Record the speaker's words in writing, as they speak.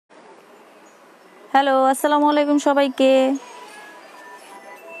Hello, আসসালামু আলাইকুম সবাইকে।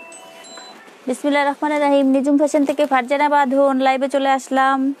 বিসমিল্লাহির রহমানির রহিম। নিজুম ফ্যাশন থেকে ফারজানা বাঁধন লাইভে চলে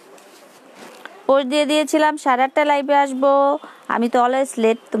আসলাম। পোস্ট দিয়ে দিয়েছিলাম 8:30 লাইভে আসবো। আমি তো অলওয়েজ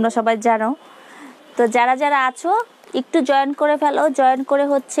লেট, তোমরা সবাই জানো। তো যারা যারা আছো একটু জয়েন করে ফেলো। জয়েন করে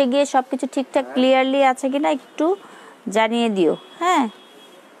হচ্ছে গিয়ে সবকিছু ঠিকঠাক ক্লিয়ারলি আছে কিনা একটু জানিয়ে দিও। হ্যাঁ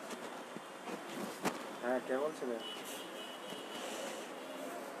হ্যাঁ, কে বলছিলে?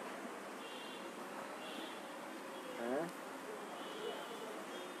 হ্যাঁ,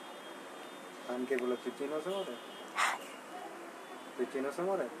 আমি কে বলে? তুই চিনোস মরে? তুই চিনোস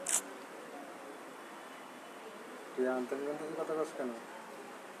মরে? তুই আন্তর্জাতিক কথা কস কেন?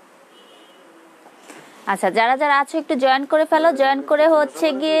 আচ্ছা, যারা যারা আছো একটু জয়েন করে ফেলো। জয়েন করে হচ্ছে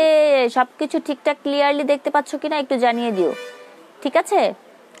গিয়ে সবকিছু ঠিকঠাক ক্লিয়ারলি দেখতে পাচ্ছ কিনা একটু জানিয়ে দিও, ঠিক আছে?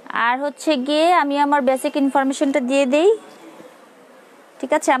 আর হচ্ছে গিয়ে আমি আমার বেসিক ইনফরমেশনটা দিয়ে দেই,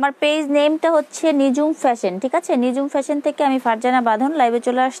 ঠিক আছে? আমার পেজ নেমটা হচ্ছে নিজুম ফ্যাশন, ঠিক আছে? নিজুম ফ্যাশন থেকে আমি ফারজানা বাঁধন লাইভে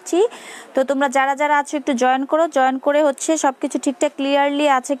চলে আসছি। তো তোমরা যারা যারা আছো একটু জয়েন করো। জয়েন করে হচ্ছে সবকিছু ঠিকঠাক ক্লিয়ারলি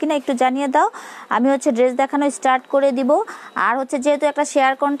আছে কিনা একটু জানিয়ে দাও। আমি হচ্ছে ড্রেস দেখানো স্টার্ট করে দিব। আর হচ্ছে যেহেতু একটা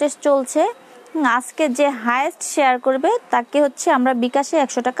শেয়ার কন্টেস্ট চলছে, আজকে যে হায়েস্ট শেয়ার করবে তাকে হচ্ছে আমরা বিকাশে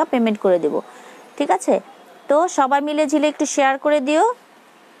 100 টাকা পেমেন্ট করে দেব, ঠিক আছে? তো সবাই মিলে ঝিলে একটু শেয়ার করে দিও।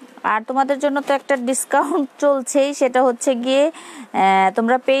 আর তোমাদের জন্য তো একটা ডিসকাউন্ট চলছেই, সেটা হচ্ছে গিয়ে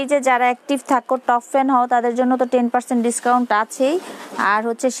তোমরা পেজে যারা অ্যাক্টিভ থাকো, টপ ফ্যান হও, তাদের জন্য তো 10% ডিসকাউন্ট আছেই। আর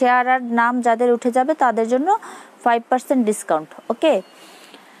হচ্ছে শেয়ার আর নাম যাদের উঠে যাবে তাদের জন্য 5% ডিসকাউন্ট। ওকে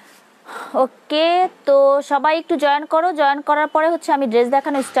ওকে, তো সবাই একটু জয়েন করো। জয়েন করার পরে হচ্ছে আমি ড্রেস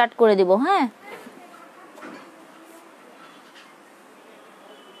দেখানো স্টার্ট করে দিব। হ্যাঁ,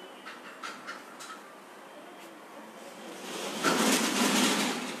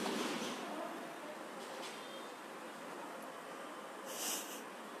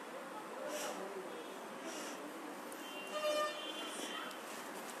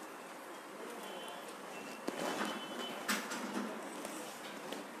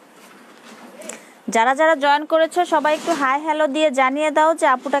 যারা যারা জয়েন করেছো সবাই একটু হাই হ্যালো দিয়ে জানিয়ে দাও যে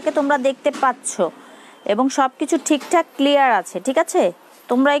আপুটাকে তোমরা দেখতে পাচ্ছ এবং সবকিছু ঠিকঠাক ক্লিয়ার আছে, ঠিক আছে?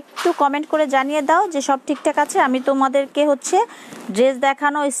 তোমরা একটু কমেন্ট করে জানিয়ে দাও যে সব ঠিকঠাক আছে। আমি তোমাদেরকে হচ্ছে ড্রেস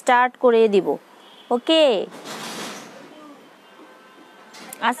দেখানো স্টার্ট করে দিব। ওকে,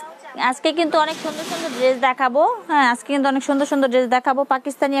 আজকে কিন্তু অনেক সুন্দর সুন্দর ড্রেস দেখাবো। হ্যাঁ, আজকে কিন্তু অনেক সুন্দর সুন্দর ড্রেস দেখাবো।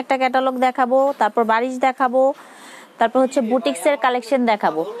 পাকিস্তানি একটা ক্যাটালগ দেখাবো, তারপর বারিশ দেখাবো, তারপর হচ্ছে বুটিক্সের কালেকশন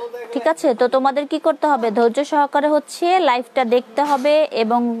দেখাবো, ঠিক আছে? তো তোমাদের কি করতে হবে, ধৈর্য সহকারে হচ্ছে লাইভটা দেখতে হবে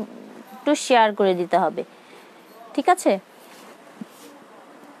এবং একটু শেয়ার করে দিতে হবে, ঠিক আছে?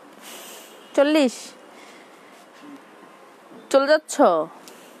 40 চলে যাচ্ছ?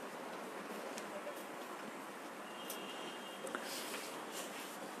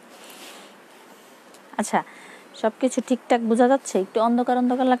 আচ্ছা, সবকিছু ঠিকঠাক বোঝা যাচ্ছে? একটু অন্ধকার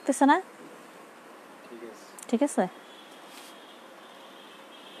অন্ধকার লাগতেছে না? ঠিক আছে।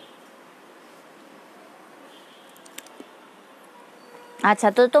 আচ্ছা,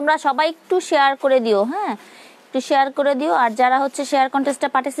 তো তোমরা সবাই একটু শেয়ার করে দিও। হ্যাঁ, একটু শেয়ার করে দিও। আর যারা হচ্ছে শেয়ার কন্টেস্টে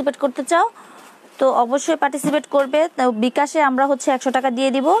পার্টিসিপেট করতে চাও তো অবশ্যই পার্টিসিপেট করবে। তো বিকাশে আমরা হচ্ছে 100 টাকা দিয়ে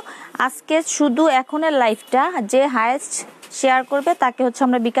দিব। আজকে শুধু এখনের লাইভটা যে হায়েস্ট শেয়ার করবে তাকে হচ্ছে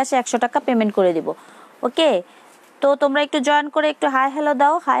আমরা বিকাশে 100 টাকা পেমেন্ট করে দিব। ওকে, তো তোমরা একটু জয়েন করে একটু হাই হ্যালো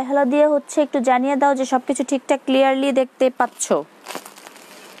দাও। হাই হ্যালো দিয়ে হচ্ছে একটু জানিয়ে দাও যে সবকিছু ঠিকঠাক ক্লিয়ারলি দেখতে পাচ্ছ।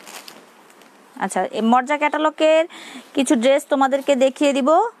 আচ্ছা, এই মর্জা ক্যাটালগের কিছু ড্রেস তোমাদেরকে দেখিয়ে দিব,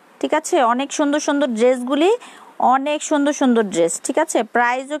 ঠিক আছে? অনেক সুন্দর সুন্দর ড্রেসগুলি, অনেক সুন্দর সুন্দর ড্রেস, ঠিক আছে?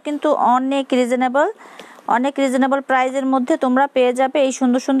 প্রাইসও কিন্তু অনেক রিজনেবল প্রাইসের মধ্যে তোমরা পেয়ে যাবে এই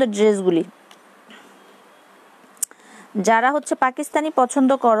সুন্দর সুন্দর ড্রেসগুলি। যারা হচ্ছে পাকিস্তানি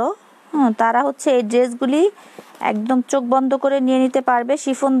পছন্দ করো, তারা হচ্ছে এই ড্রেসগুলি একদম চোখ বন্ধ করে নিয়ে নিতে পারবে।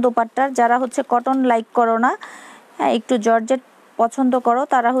 শিফন দোপাট্টার, যারা হচ্ছে কটন লাইক করো না, হ্যাঁ, একটু জর্জেট পছন্দ করো,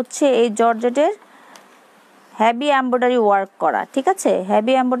 তারা হচ্ছে এই জর্জেটের হেভি এমব্রয়ডারি ওয়ার্ক করা, ঠিক আছে?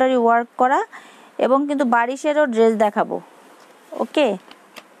 হেভি এমব্রয়ডারি ওয়ার্ক করা এবং কিন্তু বারিশেরও ড্রেস দেখাবো। ওকে,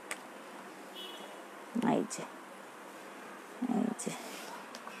 এই যে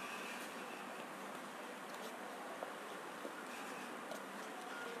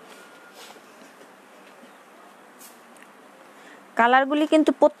কালারগুলি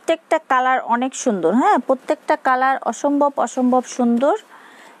কিন্তু প্রত্যেকটা কালার অনেক সুন্দর। হ্যাঁ, প্রত্যেকটা কালার অসম্ভব সুন্দর,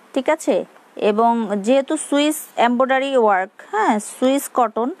 ঠিক আছে? এবং যেহেতু সুইস এমব্রয়ডারি ওয়ার্ক, হ্যাঁ,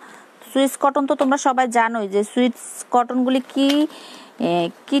 সুইস কটন তো তোমরা সবাই জানোই যে সুইস কটনগুলি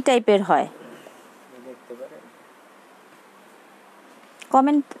কি টাইপের হয়।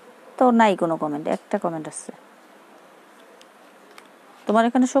 কমেন্ট তো নাই, কোনো কমেন্ট, একটা কমেন্ট আসছে। তোমার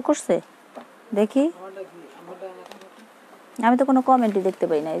এখানে শো করছে? দেখি, আমি তো কোনো কমেন্টই দেখতে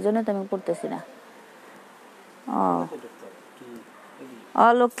পাই না, এই জন্য তো আমি পড়তেছি না।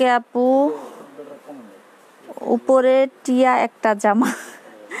 অলোকে আপু, উপরে টিয়া একটা জামা।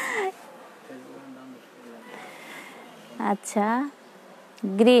 আচ্ছা,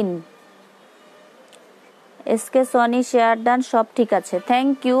 green SK Sony share done, সব ঠিক আছে,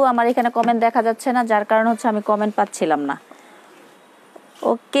 থ্যাংক ইউ। আমার এখানে কমেন্ট দেখা যাচ্ছে না, যার কারণ হচ্ছে আমি কমেন্ট পাচ্ছিলাম না।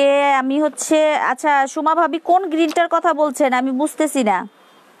 ওকে, আমি হচ্ছে, আচ্ছা সুমা ভাবি কোন গ্রিনটার কথা বলছেন আমি বুঝতেছি না।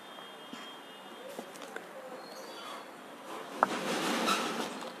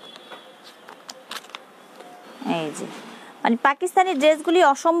 এই যে মানে পাকিস্তানি ড্রেসগুলি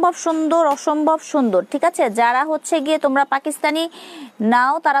অসম্ভব সুন্দর, অসম্ভব সুন্দর, ঠিক আছে। যারা হচ্ছে গিয়ে তোমরা পাকিস্তানি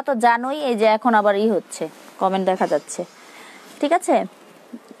নাও তারা তো জানোই। এই যে এখন আবার হচ্ছে কমেন্ট দেখা যাচ্ছে, ঠিক আছে।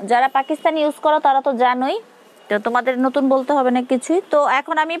 যারা পাকিস্তানি ইউজ করো তারা তো জানোই, তো তোমাদের নতুন বলতে হবে না কিছুই। তো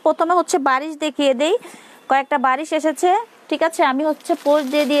এখন আমি প্রথমে হচ্ছে বারিশ দেখিয়ে দেই, কয়েকটা বারিশ এসেছে, ঠিক আছে। আমি হচ্ছে পোস্ট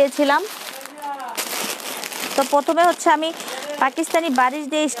দিয়ে দিয়েছিলাম, তো প্রথমে হচ্ছে আমি পাকিস্তানি বারিশ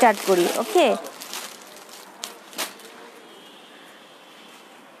দিয়ে স্টার্ট করি। ওকে,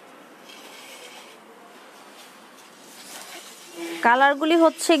 কালারগুলি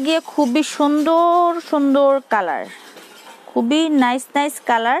হচ্ছে গিয়ে খুবই সুন্দর সুন্দর কালার, খুবই নাইস নাইস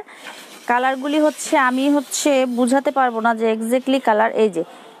কালার। কালারগুলি হচ্ছে আমি হচ্ছে বুঝাতে পারবো না যে এক্স্যাক্টলি কালার। এই যে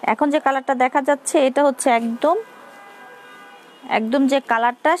এখন যে কালারটা দেখা যাচ্ছে এটা হচ্ছে একদম একদম যে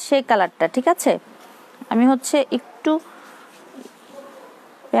কালারটা সেই কালারটা, ঠিক আছে। আমি হচ্ছে একটু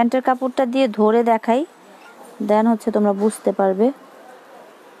প্যান্টের কাপড়টা দিয়ে ধরে দেখাই, দেন হচ্ছে তোমরা বুঝতে পারবে।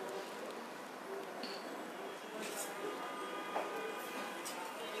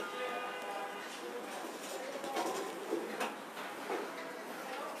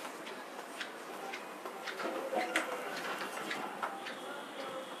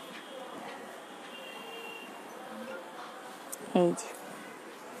 এই যে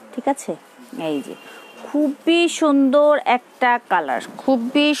ঠিক আছে, এই যে খুবই সুন্দর একটা কালার,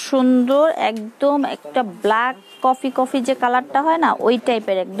 খুবই সুন্দর, একদম একটা ব্ল্যাক কফি কফি যে কালারটা হয় না ওই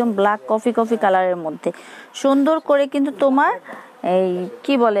টাইপের, একদম ব্ল্যাক কফি কফি কালারের মধ্যে সুন্দর করে কিন্তু তোমার এই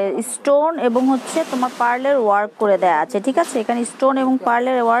কি বলে স্টোন এবং হচ্ছে তোমার পার্লের ওয়ার্ক করে দেয়া আছে, ঠিক আছে। এখানে স্টোন এবং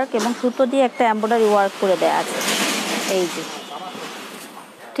পার্লের ওয়ার্ক এবং সুতো দিয়ে একটা এমব্রয়ডারি ওয়ার্ক করে দেয়া আছে, এই যে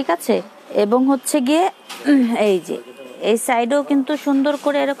ঠিক আছে। এবং হচ্ছে গিয়ে এই যে এই সাইডেও কিন্তু সুন্দর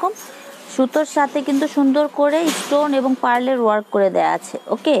করে এরকম সুতোর সাথে কিন্তু সুন্দর করে স্টোন এবং পার্লের ওয়ার্ক করে দেয়া আছে।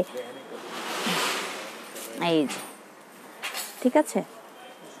 ওকে, এই যে ঠিক আছে,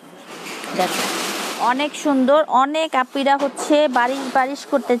 দেখো অনেক সুন্দর। অনেক আপিরা হচ্ছে বারিশ বারিশ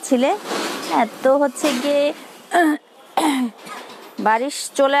করতেছিলে, হ্যাঁ, তো হচ্ছে গিয়ে বারিশ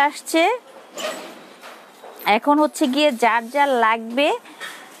চলে আসছে। এখন হচ্ছে গিয়ে যার যার লাগবে,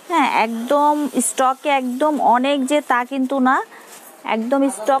 হ্যাঁ, একদম স্টকে একদম অনেক যে তা কিন্তু না, একদম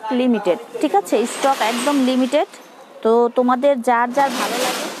স্টক লিমিটেড, ঠিক আছে। স্টক একদম লিমিটেড, তো তোমাদের যার যার ভালো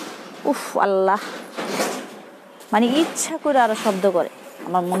লাগে। উফ আল্লাহ, মানে ইচ্ছা করে আরো শব্দ করে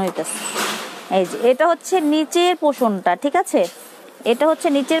আমার মনে হইতেছে। এই যে এটা হচ্ছে নিচের পোষণটা, ঠিক আছে, এটা হচ্ছে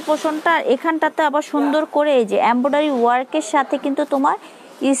নিচের পোষণটা। আর এখানটাতে আবার সুন্দর করে এই যে এমব্রয়ডারি ওয়ার্কের সাথে কিন্তু তোমার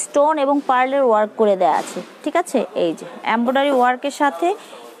স্টোন এবং পার্লের ওয়ার্ক করে দেয়া আছে, ঠিক আছে। এই যে এমব্রয়ডারি ওয়ার্কের সাথে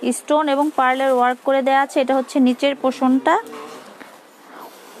স্টোন এবং পার্লের ওয়ার্ক করে দেয়া আছে, এটা হচ্ছে নিচের পোষণটা।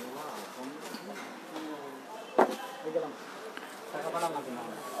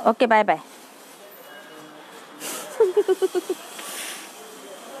 ওকে, বাই বাই।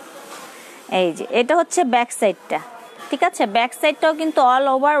 এই যে এটা হচ্ছে ব্যাক সাইডটা, ঠিক আছে। ব্যাক সাইডটাও কিন্তু অল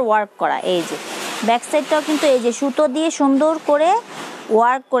ওভার ওয়ার্ক করা, এই যে ব্যাক সাইডটাও কিন্তু এই যে সুতো দিয়ে সুন্দর করে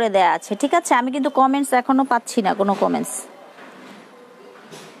ওয়ার্ক করে দেয়া আছে, ঠিক আছে। আমি কিন্তু কমেন্টস এখনো পাচ্ছি না, কোনো কমেন্টস।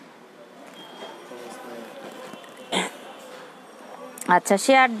 আচ্ছা,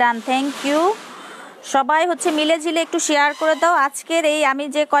 শেয়ার ডান, থ্যাংক ইউ। সবাই হচ্ছে মিলে ঝিলে একটু শেয়ার করে দাও। আজকের এই আমি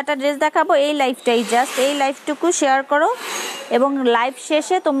যে কয়টা ড্রেস দেখাবো এই লাইভটাই, জাস্ট এই লাইভটুকু শেয়ার করো এবং লাইভ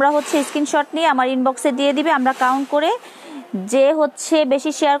শেষে তোমরা হচ্ছে স্ক্রিনশট নিয়ে আমার ইনবক্সে দিয়ে দিবে। আমরা কাউন্ট করে যে হচ্ছে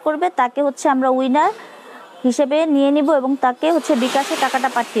বেশি শেয়ার করবে তাকে হচ্ছে আমরা উইনার হিসেবে নিয়ে নিব এবং তাকে হচ্ছে বিকাশে টাকাটা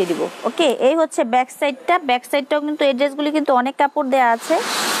পাঠিয়ে দিব। ওকে, এই হচ্ছে ব্যাক সাইডটা। ব্যাক সাইডটাও কিন্তু এই ড্রেসগুলি কিন্তু অনেক কাপড় দেওয়া আছে,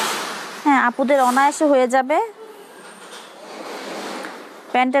 হ্যাঁ, আপুদের অনায়াসে হয়ে যাবে।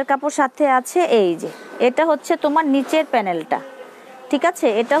 প্যান্টের কাপড় সাথে আছে। এই যে এটা হচ্ছে তোমার নিচের প্যানেলটা, ঠিক আছে,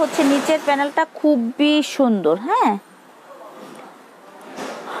 এটা হচ্ছে নিচের প্যানেলটা, খুবই সুন্দর। হ্যাঁ,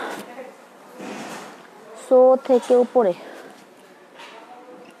 সো থেকে উপরে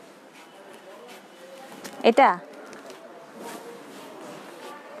এটা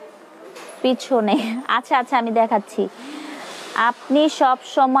পিছনে, আচ্ছা আচ্ছা আমি দেখাচ্ছি। আপনি সব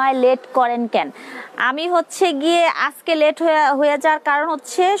সময় লেট করেন কেন? আমি হচ্ছে গিয়ে আজকে লেট হয়ে যাওয়ার কারণ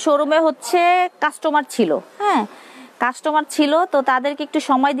হচ্ছে শোরুমে হচ্ছে কাস্টমার ছিল, হ্যাঁ কাস্টমার ছিল, তো তাদেরকে একটু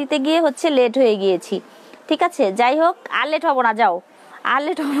সময় দিতে গিয়ে হচ্ছে লেট হয়ে গিয়েছি। ঠিক আছে, যাই হোক আর লেট হবো না, যাও আর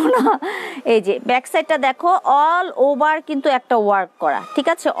লেট হবো না। এই যে ব্যাক সাইডটা দেখো, অল ওভার কিন্তু একটা ওয়ার্ক করা, ঠিক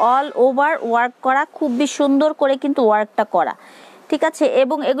আছে, অল ওভার ওয়ার্ক করা, খুবই সুন্দর করে কিন্তু ওয়ার্কটা করা, ঠিক আছে।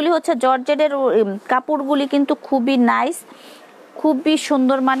 এবং এগুলি হচ্ছে জর্জেটের কাপড়গুলি কিন্তু খুবই নাইস, খুবই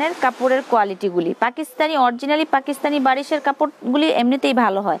সুন্দর মানের কাপড়ের কোয়ালিটিগুলি। পাকিস্তানি অরিজিনালি পাকিস্তানি বারিশের কাপড়গুলি এমনিতেই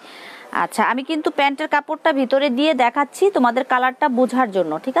ভালো হয়। আচ্ছা, আমি কিন্তু প্যান্টের কাপড়টা ভিতরে দিয়ে দেখাচ্ছি তোমাদের কালারটা বোঝার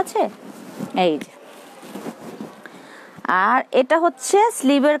জন্য, ঠিক আছে। এই যে, আর এটা হচ্ছে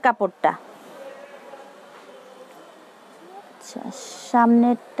স্লিভের কাপড়টা। আচ্ছা,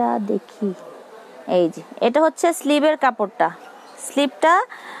 সামনেরটা দেখি। এই যে এটা হচ্ছে স্লিভের কাপড়টা, স্লিভটা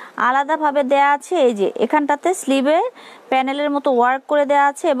আলাদাভাবে দেয়া আছে। এই যে এখানটাতে স্লিভের প্যানেলের মতো ওয়ার্ক করে দেয়া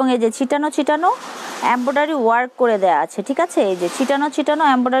আছে, এবং এই যে ছিটানো ছিটানো এমব্রয়ডারি ওয়ার্ক করে দেয়া আছে, ঠিক আছে। এই যে ছিটানো ছিটানো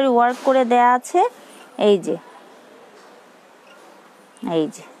এমব্রয়ডারি ওয়ার্ক করে দেয়া আছে। এই যে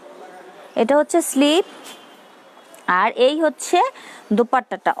এটা হচ্ছে স্লিভ, আর এই হচ্ছে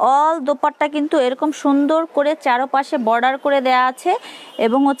দোপাট্টাটা। অল দোপাট্টা কিন্তু এরকম সুন্দর করে চারপাশে বর্ডার করে দেয়া আছে,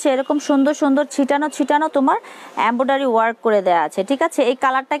 এবং হচ্ছে এরকম সুন্দর সুন্দর ছিটানো ছিটানো তোমার এমব্রয়ডারি ওয়ার্ক করে দেয়া আছে, ঠিক আছে। এই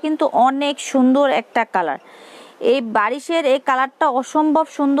কালারটা কিন্তু অনেক সুন্দর একটা কালার, এই বারিশের এই কালারটা অসম্ভব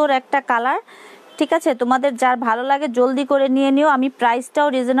সুন্দর একটা কালার, ঠিক আছে। তোমাদের যার ভালো লাগে জলদি করে নিয়ে নিও। আমি প্রাইসটাও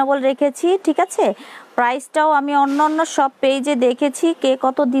রিজনেবল রেখেছি, ঠিক আছে। প্রাইসটাও আমি অন্য সব পেজে দেখেছি কে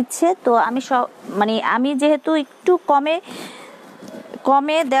কত দিচ্ছে, তো আমি সব মানে আমি যেহেতু একটু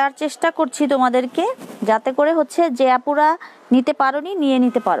কমে দেওয়ার চেষ্টা করছি তোমাদেরকে, যাতে করে হচ্ছে যে আপুরা নিতে পারোনি নিয়ে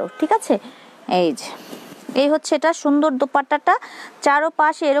নিতে পারো, ঠিক আছে। এই হচ্ছে এটা সুন্দর দোপাট্টাটা,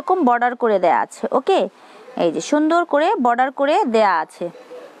 চারপাশে এরকম বর্ডার করে দেয়া আছে, ওকে। এই যে সুন্দর করে বর্ডার করে দেয়া আছে।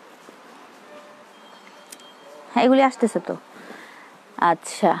 হ্যাঁ, এগুলি আসতেছে তো।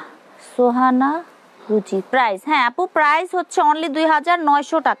 আচ্ছা, সোহানা রুচি প্রাইস, হ্যাঁ আপু প্রাইস হচ্ছে অনলি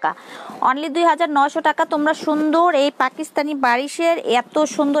 2900 টাকা, অনলি 2900 টাকা। তোমরা সুন্দর এই পাকিস্তানি বারিশের এত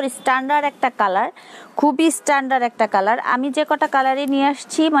সুন্দর স্ট্যান্ডার্ড একটা কালার, খুবই স্ট্যান্ডার্ড একটা কালার। আমি যে কটা কালারে নিয়ে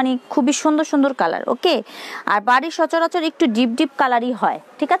আসছি মানে খুবই সুন্দর সুন্দর কালার, ওকে। আর বারিশ সচরাচর একটু ডিপ ডিপ কালারই হয়,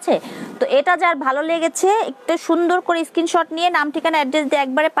 ঠিক আছে। তো এটা যার ভালো লেগেছে একটু সুন্দর করে স্ক্রিনশট নিয়ে নাম ঠিকানা অ্যাড্রেস দিয়ে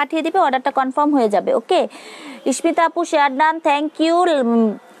একবারে পাঠিয়ে দিবে, অর্ডারটা কনফার্ম হয়ে যাবে, ওকে। ইস্মিতা আপু share done, thank you.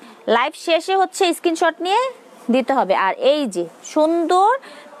 Live শেষে হচ্ছে স্ক্রিনশট নিয়ে দিতে হবে। আর এই যে সুন্দর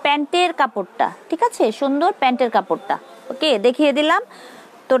প্যান্টের কাপড়টা, ঠিক আছে, সুন্দর প্যান্টের কাপড়টা, ওকে, দেখিয়ে দিলাম।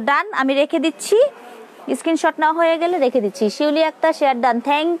 তো ডান, আমি রেখে দিচ্ছি, স্ক্রিনশট না হয়ে গেলে রেখে দিচ্ছি। শিউলি একটা শেয়ার ডান,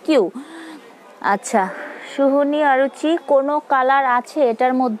 থ্যাংক ইউ। আচ্ছা, সুহনি আরুচি কোনো কালার আছে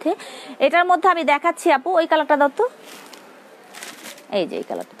এটার মধ্যে? এটার মধ্যে আমি দেখাচ্ছি আপু, ওই কালারটা দাও তো, এই যে এই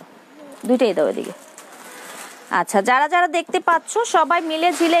কালারটা দাও, দুইটাই দাও এদিকে। আচ্ছা, যারা যারা দেখতে পাচ্ছ সবাই মিলে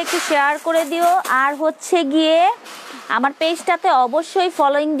ঝিলে একটু শেয়ার করে দিও। আর হচ্ছে গিয়ে আমার পেজটাতে অবশ্যই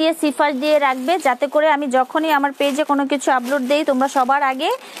ফলোইং দিয়ে সিফার দিয়ে রাখবে, যাতে করে আমি যখনই আমার পেজে কোনো কিছু আপলোড দেই তোমরা সবার আগে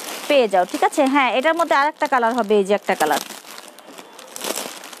পেয়ে যাও, ঠিক আছে। হ্যাঁ, এটার মধ্যে আরেকটা কালার হবে, এই যে একটা কালার,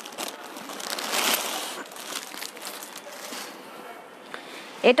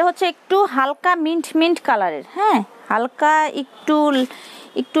 এটা হচ্ছে একটু হালকা মিন্ট মিন্ট কালারের, হ্যাঁ হালকা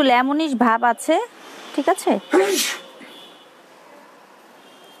একটু লেমনিশ ভাব আছে, ঠিক আছে।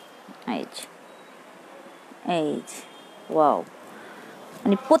 এই ওয়াও,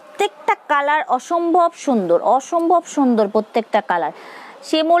 মানে প্রত্যেকটা কালার অসম্ভব সুন্দর, অসম্ভব সুন্দর প্রত্যেকটা কালার।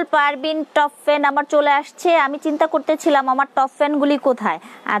 শিমুল পারবিন টপ ফ্যান আমার চলে আসছে, আমি চিন্তা করতেছিলাম আমার টপ ফ্যানগুলি কোথায়।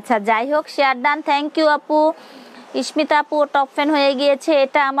 আচ্ছা, যাই হোক, শেয়ার ডান, থ্যাংক ইউ আপু। ইস্মিতা আপু টপ ফ্যান হয়ে গিয়েছে,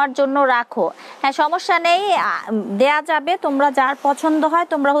 এটা আমার জন্য রাখো। হ্যাঁ, সমস্যা নেই, দেয়া যাবে, তোমরা যার পছন্দ হয়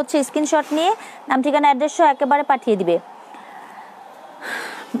তোমরা হচ্ছে স্ক্রিনশট নিয়ে নাম ঠিকানা অ্যাড্রেস সহ একেবারে পাঠিয়ে দিবে।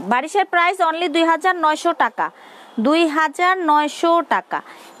 বারিশের প্রাইস অনলি 2900 টাকা, 2900 টাকা।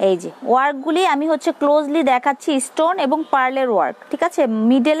 এই যে ওয়ার্কগুলি আমি হচ্ছে ক্লোজলি দেখাচ্ছি, স্টোন এবং পার্লের ওয়ার্ক, ঠিক আছে।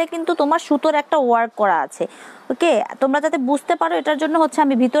 মিডলে কিন্তু তোমার সুতোর একটা ওয়ার্ক করা আছে, ওকে। তোমরা যাতে বুঝতে পারো এটার জন্য হচ্ছে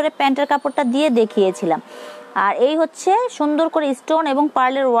আমি ভিতরে প্যান্টের কাপড়টা দিয়ে দেখিয়েছিলাম। আর এই হচ্ছে সুন্দর করে স্টোন এবং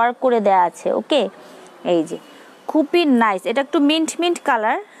পার্লের ওয়ার্ক করে দেয়া আছে, ওকে। এই যে খুবই নাইস, এটা একটু মিন্ট মিন্ট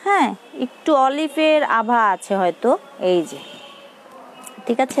কালার, হ্যাঁ একটু অলিভের আভা আছে হয়তো, এই যে,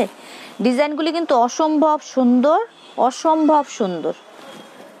 ঠিক আছে। ডিজাইনগুলি কিন্তু অসম্ভব সুন্দর, অসম্ভব সুন্দর,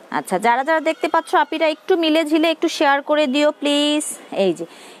 আচ্ছা, যারা যারা দেখতে পাচ্ছ আপিরা একটু মিলে ঝিলে একটু শেয়ার করে দিও প্লিজ। এই যে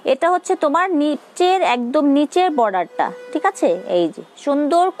এটা হচ্ছে তোমার নিচের একদম নিচের বর্ডারটা, ঠিক আছে? এই যে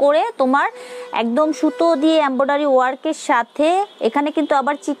সুন্দর করে তোমার একদম সুতো দিয়ে এমব্রয়ডারি ওয়ার্কের সাথে এখানে কিন্তু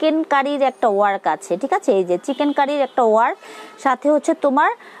আবার চিকেন কারির একটা ওয়ার্ক আছে, ঠিক আছে? এই যে চিকেন কারির একটা ওয়ার্ক, সাথে হচ্ছে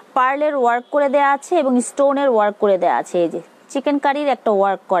তোমার পার্লের ওয়ার্ক করে দেওয়া আছে এবং স্টোনের ওয়ার্ক করে দেওয়া আছে। এই যে চিকেন কারির একটা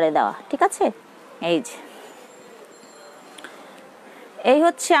ওয়ার্ক করে দেওয়া, ঠিক আছে? এই যে এই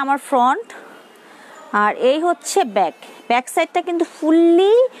হচ্ছে আমার ফ্রন্ট, আর এই হচ্ছে ব্যাক সাইডটা কিন্তু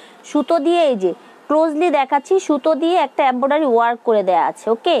ফুললি সুতো দিয়ে, এই যে ক্লোজলি দেখাচ্ছি, সুতো দিয়ে একটা এমব্রয়ডারি ওয়ার্ক করে দেওয়া আছে।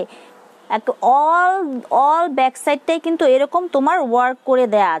 ওকে, অল ব্যাক সাইডটাই কিন্তু এরকম তোমার ওয়ার্ক করে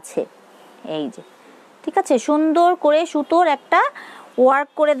দেওয়া আছে। এই যে, ঠিক আছে, সুন্দর করে সুতোর একটা ওয়ার্ক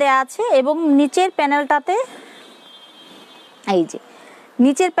করে দেওয়া আছে এবং নিচের প্যানেলটাতে এই যে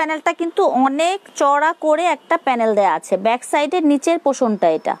নিচের প্যানেলটা কিন্তু অনেক চড়া করে একটা প্যানেল দেয়া আছে, ব্যাক সাইডের নিচের পোর্শনটা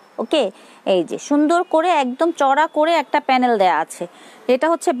এটা। ওকে, এই যে সুন্দর করে একদম চড়া করে একটা প্যানেল দেয়া আছে, এটা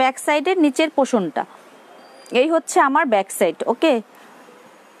হচ্ছে ব্যাক সাইডের নিচের পোর্শনটা। এই হচ্ছে আমার ব্যাক সাইড। ওকে,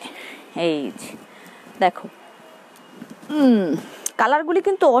 এই যে দেখো, কালারগুলি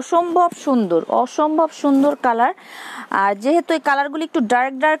কিন্তু অসম্ভব সুন্দর কালার। আর যেহেতু এই কালারগুলি একটু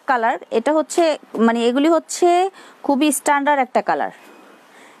ডার্ক কালার, এটা হচ্ছে মানে এগুলি হচ্ছে খুবই স্ট্যান্ডার্ড একটা কালার।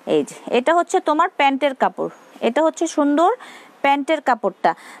 এই যে এটা হচ্ছে তোমার প্যান্টের কাপড়, এটা হচ্ছে সুন্দর প্যান্টের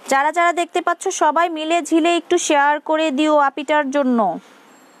কাপড়টা। যারা যারা দেখতে পাচ্ছ সবাই মিলে ঝিলে একটু শেয়ার করে দিও আপিটার জন্য।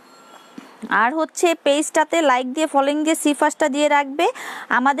 আর হচ্ছে পেজটাতে লাইক দিয়ে ফলোইং দিয়ে সিফাসটা দিয়ে রাখবে।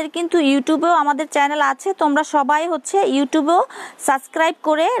 আমাদের কিন্তু ইউটিউবেও আমাদের চ্যানেল আছে, তোমরা সবাই হচ্ছে ইউটিউবেও সাবস্ক্রাইব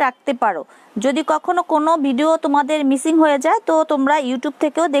করে রাখতে পারো। যদি কখনো কোনো ভিডিও তোমাদের মিসিং হয়ে যায় তো তোমরা ইউটিউব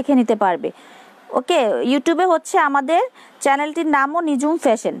থেকেও দেখে নিতে পারবে। ওকে, ইউটিউবে হচ্ছে আমাদের চ্যানেলটির নামও নিজুম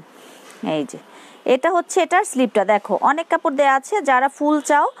ফ্যাশন। এই যে এটা হচ্ছে এটার স্লিপটা, দেখো অনেক কাপড় দেওয়া আছে, যারা ফুল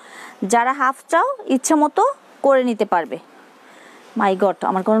চাও যারা হাফ চাও ইচ্ছে মতো করে নিতে পারবে। মাই গড,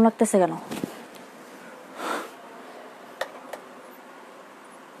 আমার গরম লাগতেছে কেন?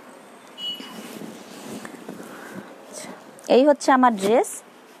 এই হচ্ছে আমার ড্রেস,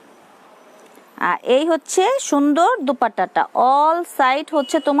 আর এই হচ্ছে সুন্দর দুপাট্টাটা। অল সাইড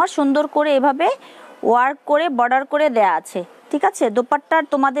হচ্ছে তোমার সুন্দর করে এভাবে ওয়ার্ক করে বর্ডার করে দেয়া আছে, ঠিক আছে? দুপাট্টার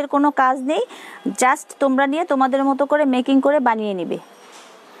তোমাদের কোনো কাজ নেই, জাস্ট তোমরা নিয়ে তোমাদের মতো করে মেকিং করে বানিয়ে নিবে,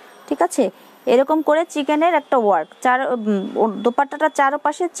 ঠিক আছে? এরকম করে চিকেনের একটা ওয়ার্ক, দুপাট্টাটা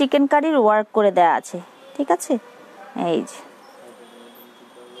চারপাশে চিকেন কারির ওয়ার্ক করে দেয়া আছে, ঠিক আছে? এই যে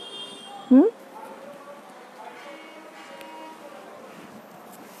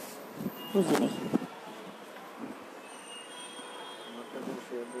বুঝিনি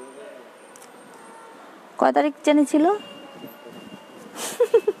কয় তারিখ জেনেছিল।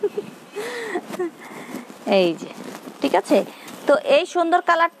 এই যে, ঠিক আছে? তো এই সুন্দর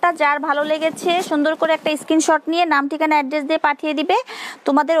কালারটা যার ভালো লেগেছে সুন্দর করে একটা স্ক্রিনশট নিয়ে নাম ঠিকানা অ্যাড্রেস দিয়ে পাঠিয়ে দিবে,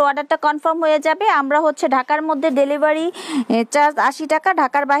 তোমাদের অর্ডারটা কনফার্ম হয়ে যাবে। আমরা হচ্ছে ঢাকার মধ্যে ডেলিভারি চার্জ 80 টাকা,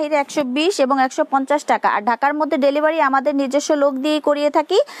 ঢাকার বাইরে 120 এবং 150 টাকা। আর ঢাকার মধ্যে ডেলিভারি আমাদের নিজস্ব লোক দিয়েই করিয়ে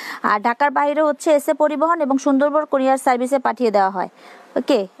থাকি, আর ঢাকার বাইরে হচ্ছে এসএ পরিবহন এবং সুন্দরবন কুরিয়ার সার্ভিসে পাঠিয়ে দেওয়া হয়।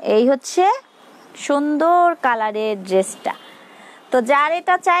 ওকে, এই হচ্ছে সুন্দর কালারের ড্রেসটা। তো যার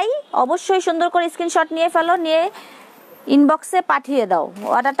এটা চাই অবশ্যই সুন্দর করে স্ক্রিনশট নিয়ে ফেলো, নিয়ে ইনবক্সে পাঠিয়ে দাও,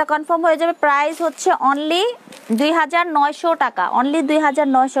 অর্ডারটা কনফার্ম হয়ে যাবে। প্রাইস হচ্ছে অনলি 2900 টাকা, অনলি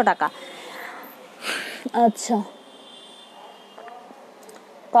 2900 টাকা। আচ্ছা,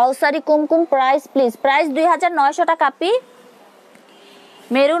 কাউসারি কুমকুম প্রাইস প্লিজ, প্রাইস 2900 টাকা। আপি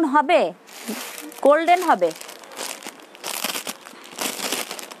মেরুন হবে, গোল্ডেন হবে।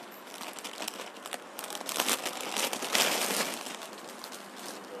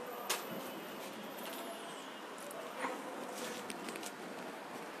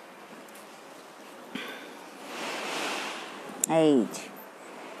 এই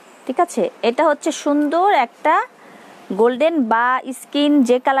ঠিক আছে, এটা হচ্ছে সুন্দর একটা গোল্ডেন বা স্কিন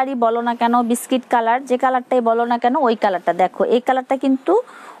যে কালারই বলো না কেন, বিস্কিট কালার যে কালারটাই বলো না কেন, ওই কালারটা দেখো, এই কালারটা কিন্তু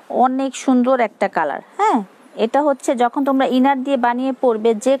অনেক সুন্দর একটা কালার। হ্যাঁ, এটা হচ্ছে যখন তোমরা ইনার দিয়ে বানিয়ে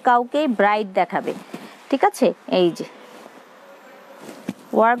পরবে যে কাউকেই ব্রাইট দেখাবে, ঠিক আছে? এই যে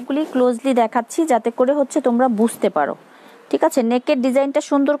ওয়ার্কগুলি ক্লোজলি দেখাচ্ছি যাতে করে হচ্ছে তোমরা বুঝতে পারো, ঠিক আছে? নেকের ডিজাইনটা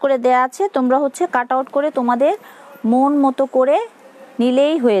সুন্দর করে দেয়া আছে, তোমরা হচ্ছে কাট আউট করে তোমাদের মন মতো করে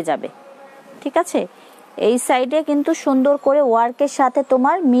নিলেই হয়ে যাবে, ঠিক আছে? এই সাইডে কিন্তু সুন্দর করে ওয়ার্কের সাথে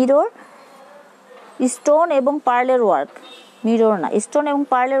তোমার মিরর, স্টোন এবং পার্লের ওয়ার্ক, মিরর না স্টোন এবং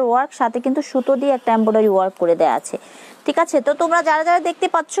পার্লের ওয়ার্ক, সাথে কিন্তু সুতো দিয়ে একটা এমব্রয়ডারি ওয়ার্ক করে দেয়া আছে। ঠিক আছে। তো তোমরা যারা যারা দেখতে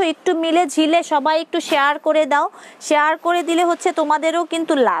পাচ্ছ একটু মিলে ঝিলে সবাই একটু শেয়ার করে দাও, শেয়ার করে দিলে হচ্ছে তোমাদেরও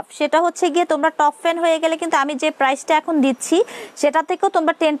কিন্তু লাভ। সেটা হচ্ছে গিয়ে তোমরা টপ ফ্যান হয়ে গেলে কিন্তু আমি যে প্রাইসটা এখন দিচ্ছি সেটা থেকেও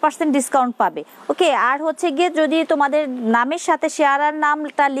তোমরা 10% ডিসকাউন্ট পাবে। ওকে, আর হচ্ছে গিয়ে যদি তোমাদের নামের সাথে শেয়ারার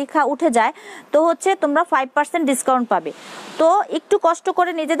নামটা লেখা উঠে যায় তো হচ্ছে তোমরা 5% ডিসকাউন্ট পাবে। তো একটু কষ্ট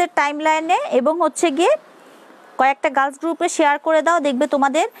করে নিজেদের টাইম লাইনে এবং হচ্ছে গিয়ে কয়েকটা গার্লস গ্রুপে শেয়ার করে দাও, দেখবে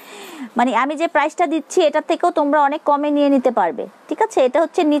তোমাদের মানে আমি যে প্রাইসটা দিচ্ছি এটা থেকেও তোমরা অনেক কমে নিয়ে নিতে পারবে। ঠিক আছে, এটা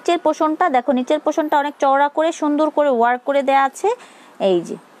হচ্ছে নিচের পোর্শনটা, দেখো নিচের পোর্শনটা অনেক চওড়া করে সুন্দর করে ওয়ার্ক করে দেয়া আছে, এই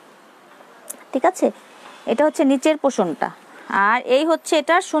যে। ঠিক আছে, এটা হচ্ছে নিচের পোর্শনটা, আর এই হচ্ছে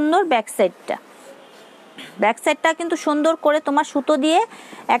এটার সুন্দর ব্যাক সাইডটা। ব্যাক সাইডটা কিন্তু সুন্দর করে তোমার সুতো দিয়ে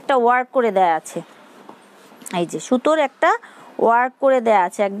একটা ওয়ার্ক করে দেয়া আছে, এই যে সুতোর একটা ওয়ার্ক করে দেয়া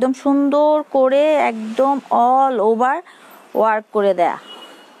আছে, একদম সুন্দর করে একদম অল ওভার ওয়ার্ক করে দেয়া।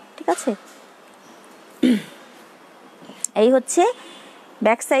 ঠিক আছে, এই হচ্ছে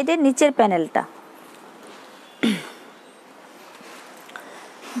ব্যাক সাইডের নিচের প্যানেলটা।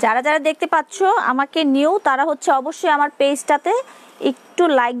 যারা যারা দেখতে পাচ্ছ আমাকে নিউ, তারা হচ্ছে অবশ্যই আমার পেজটাতে একটু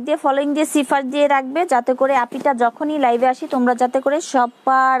লাইক দিয়ে ফলোইং দিয়ে সিফার দিয়ে রাখবে, যাতে করে আপিটা যখনই লাইভে আসি তোমরা যাতে করে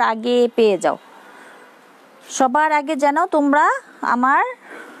সবার আগে পেয়ে যাও, সবার আগে যেন তোমরা আমার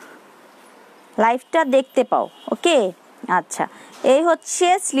লাইভটা দেখতে পাও। ওকে, আচ্ছা, এই হচ্ছে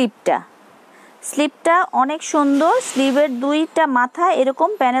স্লিপটা। স্লিপটা অনেক সুন্দর, স্লিভের দুইটা মাথা এরকম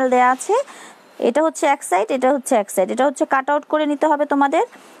প্যানেল দেয়া আছে, এটা হচ্ছে এক সাইড, এটা হচ্ছে এক সাইড, এটা হচ্ছে কাট আউট করে নিতে হবে তোমাদের,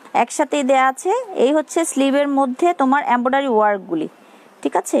 একসাথেই দেয়া আছে। এই হচ্ছে স্লিভের মধ্যে তোমার এমব্রয়ডারি ওয়ার্কগুলি।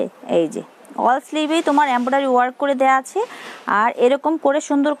 ঠিক আছে, এই যে অল স্লিভেই তোমার এমব্রয়ডারি ওয়ার্ক করে দেয়া আছে, আর এরকম করে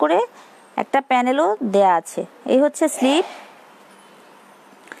সুন্দর করে একটা প্যানেলও দেয়া আছে। এই হচ্ছে স্লিভ,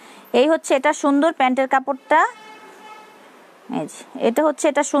 এই হচ্ছে এটা সুন্দর প্যান্টের কাপড়টা, এই যে এটা হচ্ছে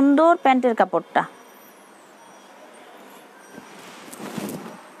এটা সুন্দর প্যান্টের কাপড়টা।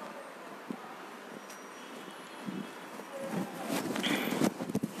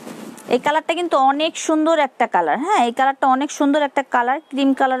 এই কালারটা কিন্তু অনেক সুন্দর একটা কালার, হ্যাঁ এই কালারটা অনেক সুন্দর একটা কালার,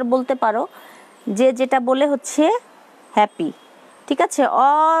 ক্রিম কালার বলতে পারো, যে যেটা বলে হচ্ছে হ্যাপি। ঠিক আছে,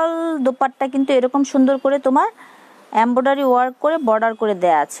 অল দোপাট্টা কিন্তু এরকম সুন্দর করে তোমার এমব্রয়ডারি ওয়ার্ক করে বর্ডার করে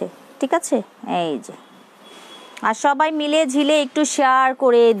দেয়া আছে। ঠিক আছে, এই যে, আর সবাই মিলে ঝিলে একটু শেয়ার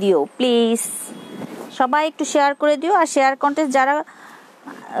করে দিও প্লিজ, সবাই একটু শেয়ার করে দিও। আর শেয়ার কন্টেস্ট যারা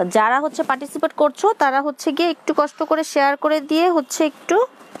যারা হচ্ছে পার্টিসিপেট করছো তারা হচ্ছে গিয়ে একটু কষ্ট করে শেয়ার করে দিয়ে হচ্ছে একটু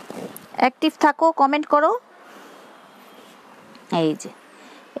অ্যাক্টিভ থাকো, কমেন্ট করো। এই যে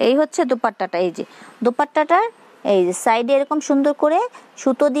এই হচ্ছে দোপাট্টাটা, এই যে দোপাট্টাটার এই যে সাইডে এরকম সুন্দর করে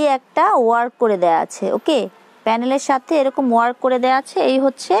সুতো দিয়ে একটা ওয়ার্ক করে দেয়া আছে। ওকে, প্যানেলের সাথে এরকম ওয়ার্ক করে দেয়া আছে, এই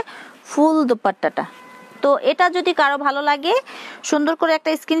হচ্ছে ফুল দোপাট্টাটা। তো এটা যদি কারো ভালো লাগে সুন্দর করে একটা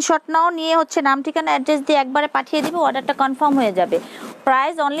স্ক্রিনশট নাও, নিয়ে হচ্ছে নাম ঠিকানা অ্যাড্রেস দিয়ে একবারে পাঠিয়ে দিবে, অর্ডারটা কনফার্ম হয়ে যাবে।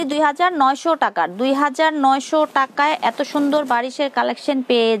 প্রাইস অনলি 2900 টাকা, 2900 টাকায় এত সুন্দর বারিশের কালেকশন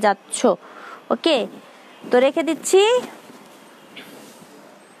পেয়ে যাচ্ছ। ওকে, তো রেখে দিচ্ছি।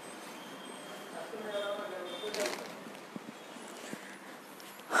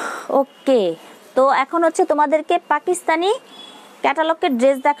 ওকে, তো এখন হচ্ছে তোমাদেরকে পাকিস্তানি ক্যাটালগের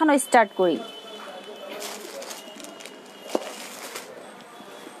ড্রেস দেখানো স্টার্ট করি।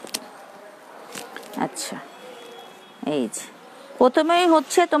 আচ্ছা, এই যে প্রথমেই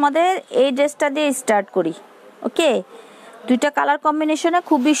হচ্ছে তোমাদের এই ড্রেসটা দিয়ে স্টার্ট করি। ওকে, দুইটা কালার কম্বিনেশনে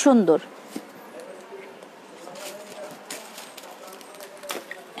খুবই সুন্দর।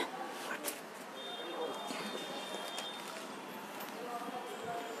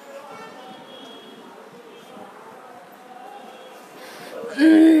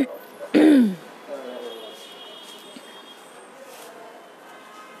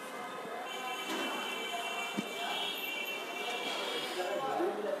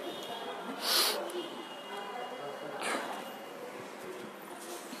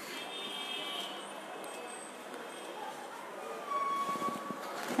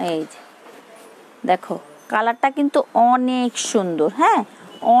 এই যে দেখো কালারটা কিন্তু অনেক সুন্দর, হ্যাঁ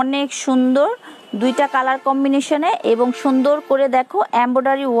অনেক সুন্দর, দুইটা কালার কম্বিনেশনে, এবং সুন্দর করে দেখো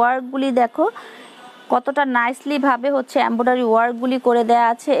এমব্রয়ডারি ওয়ার্কগুলি দেখো কতটা নাইসলি ভাবে হচ্ছে এমব্রয়ডারি ওয়ার্কগুলি করে দেয়া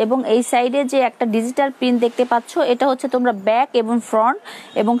আছে। এবং এই সাইডে যে একটা ডিজিটাল প্রিন্ট দেখতে পাচ্ছ, এটা হচ্ছে তোমরা ব্যাক এবং ফ্রন্ট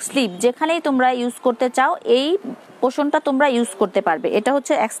এবং স্লিভ যেখানেই তোমরা ইউজ করতে চাও এই পোর্শনটা তোমরা ইউজ করতে পারবে। এটা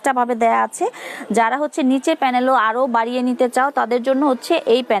হচ্ছে এক্সট্রা ভাবে দেয়া আছে, যারা হচ্ছে নিচে প্যানেলও আরো বাড়িয়ে নিতে চাও তাদের জন্য হচ্ছে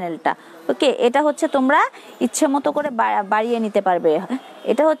এই প্যানেলটা। ওকে, এটা হচ্ছে তোমরা ইচ্ছে মতো করে বাড়িয়ে নিতে পারবে।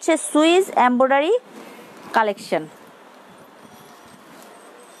 এটা হচ্ছে সুইস এমব্রয়ডারি কালেকশন,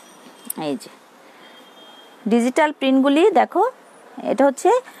 এই যে ডিজিটাল প্রিন্টগুলি দেখো, এটা হচ্ছে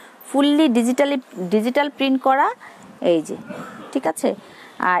ফুললি ডিজিটাল প্রিন্ট করা এই যে, ঠিক আছে।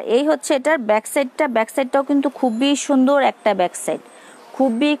 আর এই হচ্ছে এটার ব্যাক সাইডটাও কিন্তু খুবই সুন্দর একটা ব্যাক সাইড,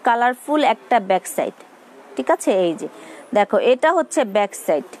 খুবই কালারফুল একটা ব্যাক সাইড, ঠিক আছে। এই যে দেখো, এটা হচ্ছে ব্যাক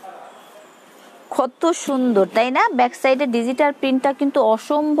সাইড, কত সুন্দর তাই না? ব্যাক সাইডে ডিজিটাল প্রিন্টটা কিন্তু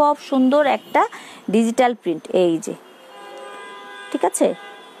অসম্ভব সুন্দর একটা ডিজিটাল প্রিন্ট। এই যে, ঠিক আছে।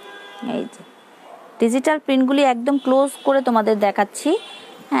 এই যে ডিজিটাল প্রিন্টগুলি একদম ক্লোজ করে তোমাদের দেখাচ্ছি,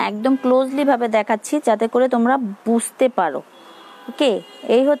 হ্যাঁ একদম ক্লোজলি ভাবে দেখাচ্ছি যাতে করে তোমরা বুঝতে পারো। ওকে,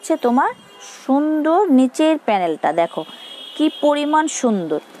 এই হচ্ছে তোমার সুন্দর নিচের প্যানেলটা, দেখো কি পরিমাণ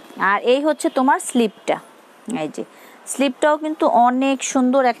সুন্দর। আর এই হচ্ছে তোমার স্লিপটা, এই যে স্লিপটাও কিন্তু অনেক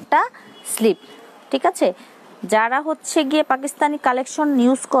সুন্দর একটা স্লিপ, ঠিক আছে। যারা হচ্ছে গিয়ে পাকিস্তানি কালেকশন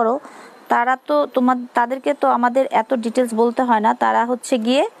ইউজ করো তারা তো তাদেরকে তো আমাদের এত ডিটেলস বলতে হয় না, তারা হচ্ছে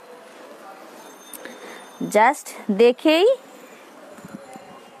গিয়ে জাস্ট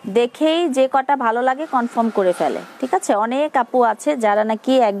দেখেই যে কটা ভালো লাগে কনফার্ম করে ফেলে, ঠিক আছে। অনেক আপু আছে যারা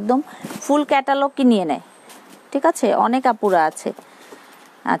নাকি একদম ফুল ক্যাটালগ নিয়ে নেয়, ঠিক আছে, অনেক আপুরা আছে।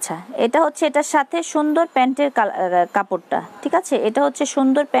 আচ্ছা, এটা হচ্ছে এটার সাথে সুন্দর প্যান্টের কাপড়টা, ঠিক আছে। এটা হচ্ছে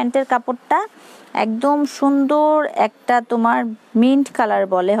সুন্দর প্যান্টের কাপড়টা, একদম সুন্দর একটা তোমার মিন্ট কালার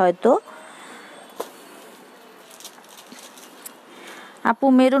বলে হয়তো। আপু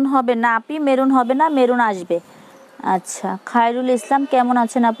মেরুন হবে না? আপি মেরুন হবে না, মেরুন আসবে। আচ্ছা, খায়রুল ইসলাম কেমন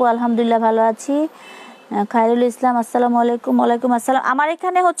আছেন আপু? আলহামদুলিল্লাহ ভালো আছি। খায়রুল ইসলাম আসসালামু আলাইকুম। ওয়ালাইকুম আসসালাম। আমার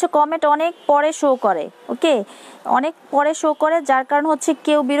এখানে হচ্ছে কমেন্ট অনেক পরে শো করে, ওকে, অনেক পরে শো করে, যার কারণ হচ্ছে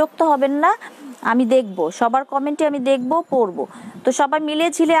কেউ বিরক্ত হবেন না, আমি দেখব সবার কমেন্টে, আমি দেখব পড়বো। তো সবাই মিলে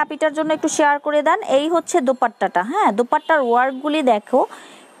ঝিলে আপিটার জন্য একটু শেয়ার করে দেন। এই হচ্ছে দোপাট্টাটা, হ্যাঁ দোপাট্টার ওয়ার্কগুলি দেখো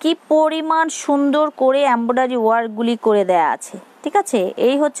কি পরিমাণ সুন্দর করে এমব্রয়ডারি ওয়ার্কগুলি করে দেয়া আছে, ঠিক আছে।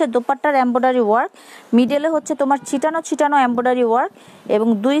 এই হচ্ছে দোপাট্টার এমব্রয়ডারি ওয়ার্ক, মিডলে হচ্ছে তোমার ছিটানো এমব্রয়ডারি ওয়ার্ক, এবং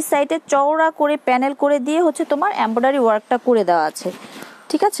দুই সাইডে চওড়া করে প্যানেল করে দিয়ে হচ্ছে তোমার এমব্রয়ডারি ওয়ার্কটা করে দেওয়া আছে,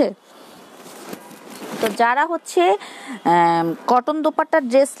 ঠিক আছে। তো যারা হচ্ছে কটন দোপাট্টার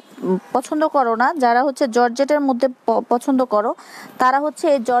ড্রেস পছন্দ করো না, যারা হচ্ছে জর্জেটের মধ্যে পছন্দ করো, তারা হচ্ছে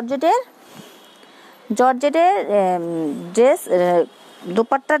এই জর্জেটের ড্রেস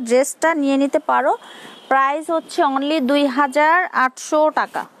দোপাট্টার ড্রেসটা নিয়ে নিতে পারো। প্রাইস হচ্ছে অনলি 2800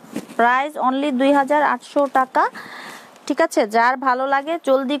 টাকা, প্রাইস অনলি 2800 টাকা, ঠিক আছে। যার ভালো লাগে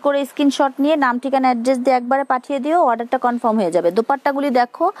জলদি করে স্ক্রিনশট নিয়ে নাম ঠিকানা অ্যাড্রেস দিয়ে একবারে পাঠিয়ে দিও, অর্ডারটা কনফার্ম হয়ে যাবে। দোপাট্টাগুলি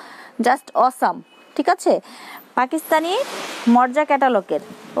দেখো জাস্ট অসাম, ঠিক আছে। পাকিস্তানি মর্জা ক্যাটালগের,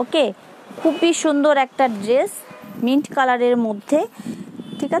 ওকে, খুবই সুন্দর একটা ড্রেস মিন্ট কালারের মধ্যে,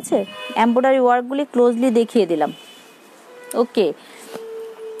 ঠিক আছে। এমব্রয়ডারি ওয়ার্কগুলি ক্লোজলি দেখিয়ে দিলাম, ওকে।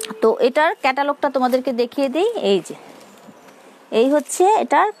 তো এটার ক্যাটালগটা তোমাদেরকে দেখিয়ে দিই, এই যে এই হচ্ছে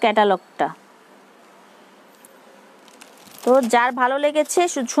এটার ক্যাটালগটা। তো যার ভালো লেগেছে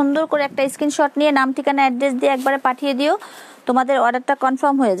সুন্দর করে একটা স্ক্রিনশট নিয়ে নাম ঠিকানা অ্যাড্রেস দিয়ে একবারে পাঠিয়ে দিও, তোমাদের অর্ডারটা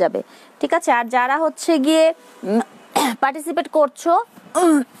কনফার্ম হয়ে যাবে, ঠিক আছে। আর যারা হচ্ছে গিয়ে পার্টিসিপেট করছো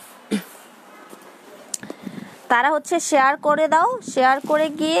তারা হচ্ছে শেয়ার করে দাও, শেয়ার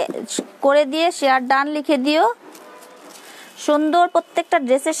করে দিয়ে শেয়ার ডান লিখে দিও। সুন্দর প্রত্যেকটা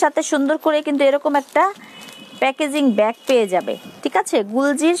ড্রেসের সাথে সুন্দর করে কিন্তু এরকম একটা প্যাকেজিং ব্যাগ পেয়ে যাবে, ঠিক আছে।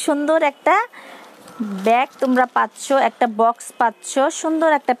 গুলজির সুন্দর একটা ব্যাগ তোমরা পাচ্ছ, একটা বক্স পাচ্ছ সুন্দর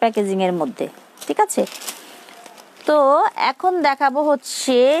একটা প্যাকেজিং এর মধ্যে, ঠিক আছে। তো এখন দেখাবো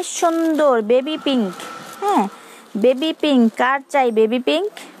হচ্ছে সুন্দর বেবি পিঙ্ক, হ্যাঁ বেবি পিঙ্ক, কার চাই বেবি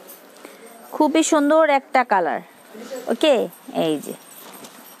পিঙ্ক? খুবই সুন্দর একটা কালার, ওকে। এই যে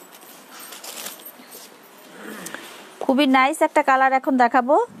খুবই নাইস একটা কালার এখন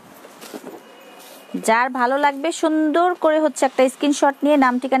দেখাবো, যার ভালো লাগবে সুন্দর করে হচ্ছে একটা স্ক্রিনশট নিয়ে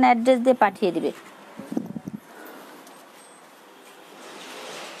নাম ঠিকানা অ্যাড্রেস দিয়ে পাঠিয়ে দিবে।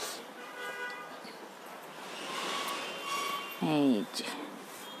 এই যে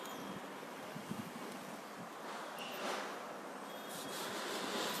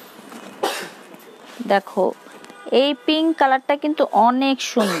দেখো এই পিঙ্ক কালারটা কিন্তু অনেক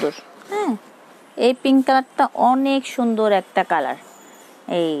সুন্দর, হ্যাঁ এই পিঙ্ক কালারটা অনেক সুন্দর একটা কালার,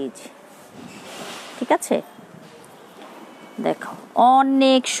 এই যে ঠিক আছে। দেখো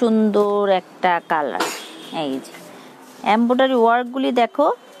অনেক সুন্দর একটা কালার, এই যে এমব্রয়ডারি ওয়ার্কগুলি দেখো,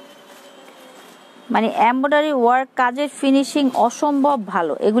 মানে এমব্রয়ডারি ওয়ার্ক কাজের ফিনিশিং অসম্ভব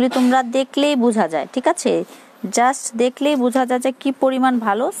ভালো, এগুলি তোমরা দেখলেই বোঝা যায়, ঠিক আছে। জাস্ট দেখলেই বোঝা যায় যে কি পরিমাণ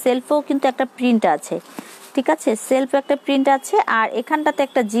ভালো। সেলফেও কিন্তু একটা প্রিন্ট আছে, ঠিক আছে, সেলফ একটা প্রিন্ট আছে। আর এখানটাতে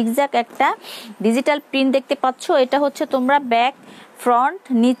একটা জিগজ্যাগ একটা ডিজিটাল প্রিন্ট দেখতে পাচ্ছ, এটা হচ্ছে তোমরা ব্যাক ফ্রন্ট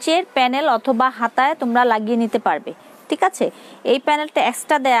নিচের প্যানেল অথবা হাতায় তোমরা লাগিয়ে নিতে পারবে, ঠিক আছে। এই প্যানেলটা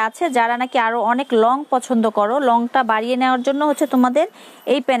এক্সট্রা দেয়া আছে, যারা নাকি আরো অনেক লং পছন্দ করো, লংটা বাড়িয়ে নেওয়ার জন্য হচ্ছে তোমাদের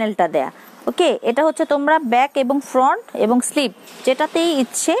এই প্যানেলটা দেয়া। ওকে, এটা হচ্ছে তোমরা ব্যাক এবং ফ্রন্ট এবং স্লিভ যেটাতেই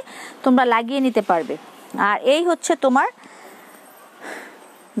ইচ্ছে তোমরা লাগিয়ে নিতে পারবে। আর এই হচ্ছে তোমার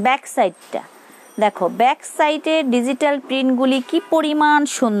ব্যাক সাইডটা। দেখো ব্যাক সাইডে ডিজিটাল প্রিন্টগুলি কি পরিমাণ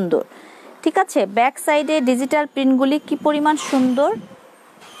সুন্দর, ঠিক আছে, ব্যাক সাইডে ডিজিটাল প্রিন্টগুলি কি পরিমাণ সুন্দর,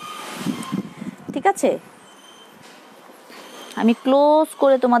 ঠিক আছে। আমি ক্লোজ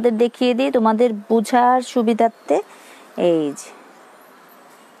করে তোমাদের দেখিয়ে দিই তোমাদের বোঝার সুবিধার্থে। এই যে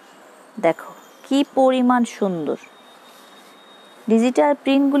দেখো কি পরিমাণ সুন্দর ডিজিটাল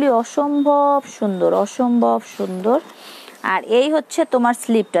প্রিন্টগুলি, অসম্ভব সুন্দর, অসম্ভব সুন্দর। আর এই হচ্ছে তোমার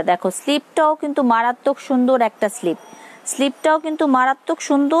স্লিপটা, দেখো স্লিপটাও কিন্তু মারাত্মক সুন্দর একটা স্লিপ, স্লিপটাও কিন্তু মারাত্মক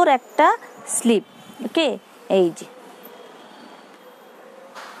সুন্দর একটা স্লিপ। ওকে, এই যে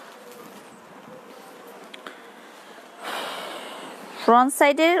ফ্রন্ট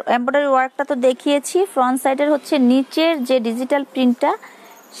সাইডের এমব্রয়ডারি ওয়ার্কটা তো দেখিয়েছি, ফ্রন্ট সাইডের হচ্ছে নিচের যে ডিজিটাল প্রিন্টটা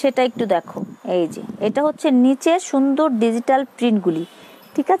সেটা একটু দেখো। এই যে এটা হচ্ছে নিচের সুন্দর ডিজিটাল প্রিন্টগুলি,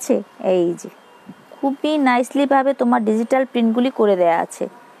 ঠিক আছে, এই যে খুবই নাইসলি ভাবে তোমার ডিজিটাল প্রিন্টগুলি করে দেয়া আছে।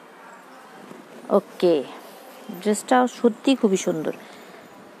 ওকে, ড্রেসটা সত্যি খুবই সুন্দর।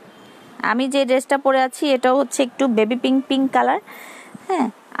 আমি যে ড্রেসটা পরে আছি এটাও হচ্ছে একটু বেবি পিঙ্ক পিঙ্ক কালার, হ্যাঁ,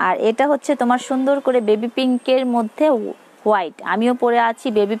 আর এটা হচ্ছে তোমার সুন্দর করে বেবি পিঙ্কের মধ্যে হোয়াইট, আমিও পরে আছি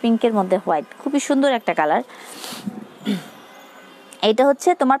বেবি পিঙ্কের মধ্যে হোয়াইট, খুবই সুন্দর একটা কালার। এটা হচ্ছে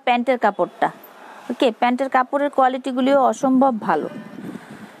তোমার প্যান্টের কাপড়টা। ওকে, প্যান্টের কাপড়ের কোয়ালিটিগুলিও অসম্ভব ভালো।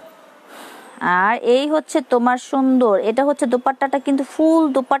 আর এই হচ্ছে তোমার সুন্দর, এটা হচ্ছে দোপাট্টাটা, কিন্তু ফুল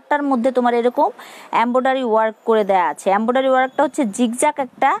দোপাট্টার মধ্যে তোমার এরকম এমব্রয়ডারি ওয়ার্ক করে দেয়া আছে। এমব্রয়ডারি ওয়ার্কটা হচ্ছে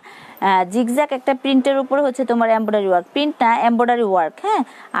জিগজ্যাগ একটা প্রিন্টের উপরে হচ্ছে তোমার এমব্রয়ডারি ওয়ার্ক, প্রিন্ট না এমব্রয়ডারি ওয়ার্ক, হ্যাঁ।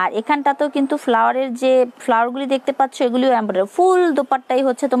 আর এখানটাতেও কিন্তু ফ্লাওয়ারের যে ফ্লাওয়ারগুলি দেখতে পাচ্ছ এগুলিও এমব্রয়ডারি, ফুল দোপাট্টাই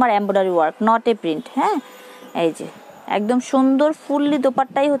হচ্ছে তোমার embroidery work, not a print, হ্যাঁ। এই যে একদম সুন্দর ফুললি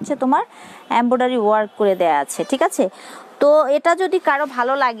দোপাট্টাই হচ্ছে তোমার এমব্রয়ডারি ওয়ার্ক করে দেয়া আছে, ঠিক আছে। তো এটা যদি কারো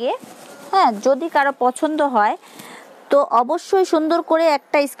ভালো লাগে, হ্যাঁ, যদি কারো পছন্দ হয় তো অবশ্যই সুন্দর করে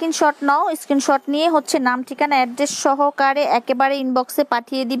একটা স্ক্রিনশট নাও, স্ক্রিনশট নিয়ে হচ্ছে নাম ঠিকানা অ্যাড্রেস সহকারে একেবারে ইনবক্সে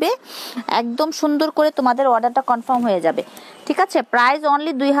পাঠিয়ে দিবে, একদম সুন্দর করে তোমাদের অর্ডারটা কনফার্ম হয়ে যাবে, ঠিক আছে। প্রাইস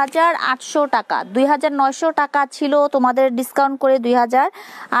অনলি 2800 টাকা, 2900 টাকা ছিল, তোমাদের ডিসকাউন্ট করে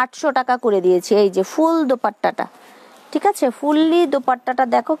 2800 টাকা করে দিয়েছি। এই যে ফুল দোপাট্টাটা, ঠিক আছে, ফুললি দোপাট্টাটা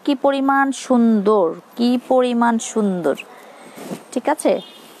দেখো কি পরিমাণ সুন্দর, কি পরিমাণ সুন্দর, ঠিক আছে।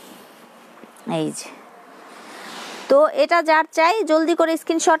 এই যে, তো এটা যার চাই জলদি করে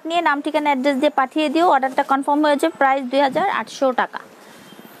স্ক্রিনশট নিয়ে নাম ঠিকানা অ্যাড্রেস দিয়ে পাঠিয়ে দিও, অর্ডারটা কনফার্ম হয়েছে, প্রাইস 2800 টাকা।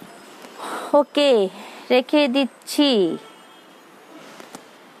 ওকে, রেখে দিচ্ছি।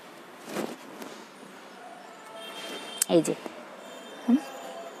 এই যে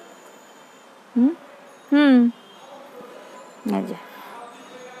এই যে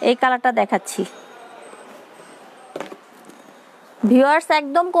এই কালারটা দেখাচ্ছি। ভিউয়ার্স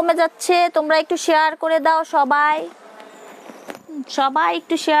একদম কমে যাচ্ছে, তোমরা একটু শেয়ার করে দাও, সবাই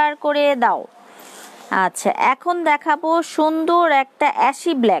একটু শেয়ার করে দাও। আচ্ছা, এখন দেখাবো সুন্দর একটা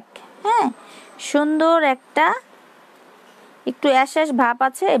অ্যাশি ব্ল্যাক, হ্যাঁ, সুন্দর একটা একটু অ্যাশ অ্যাশ ভাব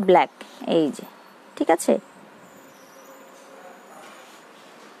আছে ব্ল্যাক, এই যে, ঠিক আছে।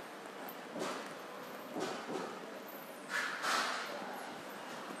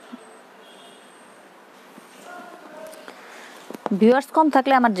 ভিউয়ার্স কম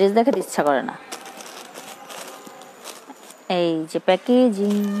থাকলে আমার ড্রেস দেখাতে ইচ্ছা করে না। এই যে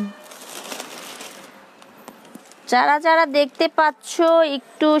প্যাকেজিং, যারা যারা দেখতে পাচ্ছ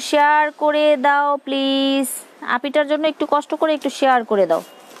একটু শেয়ার করে দাও প্লিজ, আপিটার জন্য একটু কষ্ট করে একটু শেয়ার করে দাও।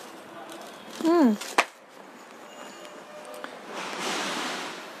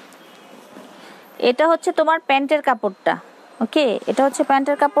 এটা হচ্ছে তোমার প্যান্টের কাপড়টা। ওকে, এটা হচ্ছে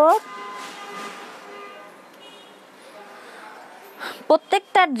প্যান্টের কাপড়।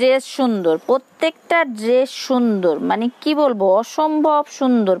 প্রত্যেকটা ড্রেস সুন্দর, প্রত্যেকটা ড্রেস সুন্দর, মানে কি বলবো, অসম্ভব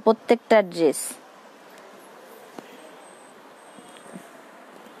সুন্দর প্রত্যেকটা ড্রেস।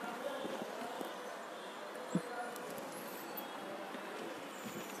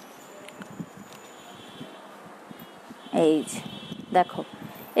 এই যে দেখো,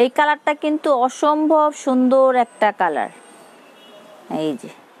 এই কালারটা কিন্তু অসম্ভব সুন্দর একটা কালার। এই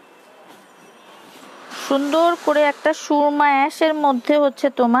যে সুন্দর করে একটা সুরমা অ্যাশের মধ্যে হচ্ছে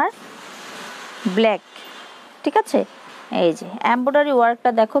তোমার ব্ল্যাক, ঠিক আছে। এই যে এমব্রয়ডারি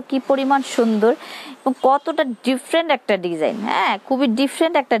ওয়ার্কটা দেখো কি পরিমাণ সুন্দর এবং কতটা ডিফারেন্ট একটা ডিজাইন, হ্যাঁ, খুবই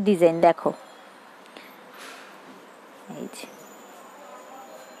ডিফারেন্ট একটা ডিজাইন দেখো। এই যে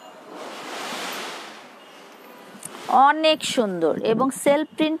অনেক সুন্দর এবং সেলফ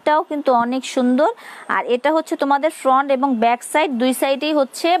প্রিন্টটাও কিন্তু অনেক সুন্দর। আর এটা হচ্ছে তোমাদের ফ্রন্ট এবং ব্যাক সাইড দুই সাইডেই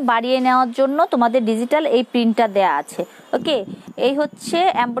হচ্ছে বাড়িয়ে নেওয়ার জন্য তোমাদের ডিজিটাল এই প্রিন্টটা দেয়া আছে। ওকে, এই হচ্ছে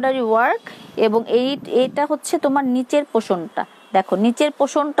এমব্রয়ডারি ওয়ার্ক এবং এইটা হচ্ছে তোমার নিচের পোর্শনটা। দেখো নিচের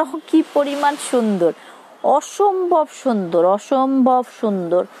পোর্শনটাও কি পরিমাণ সুন্দর, অসম্ভব সুন্দর, অসম্ভব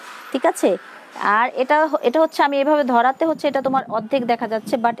সুন্দর। ঠিক আছে, আর এটা হচ্ছে আমি এভাবে ধরাতে হচ্ছে এটা তোমার অর্ধেক দেখা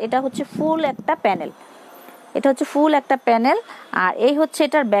যাচ্ছে, বাট এটা হচ্ছে ফুল একটা প্যানেল, এটা হচ্ছে ফুল একটা প্যানেল। আর এই হচ্ছে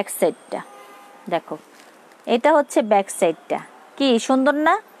এটার ব্যাক সাইডটা, দেখো এটা হচ্ছে ব্যাক সাইডটা, কি সুন্দর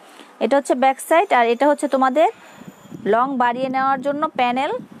না? এটা হচ্ছে ব্যাক সাইড আর এটা হচ্ছে তোমাদের লং বাড়িয়ে নেওয়ার জন্য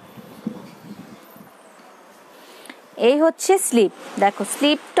প্যানেল। এই হচ্ছে স্লিপ, দেখো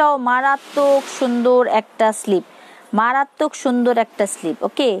স্লিপটাও মারাত্মক সুন্দর একটা স্লিপ, মারাত্মক সুন্দর একটা স্লিপ।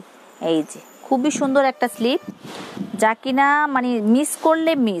 ওকে, এই যে খুবই সুন্দর একটা স্লিপ, যা কিনা মানে মিস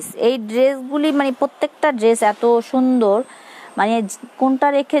করলে মিস। এই ড্রেসগুলি মানে প্রত্যেকটা ড্রেস এত সুন্দর, মানে কোনটা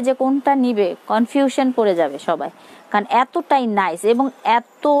রেখে যে কোনটা নিবে কনফিউশন পড়ে যাবে সবাই, কারণ এতটাই নাইস এবং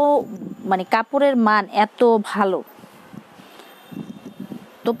এত মানে কাপড়ের মান এত ভালো।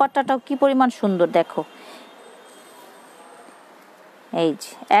 দোপাট্টাটাও কি পরিমাণ সুন্দর দেখো, এই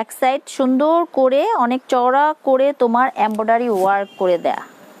যে এক সাইড সুন্দর করে অনেক চওড়া করে তোমার এমব্রয়ডারি ওয়ার্ক করে দেয়া।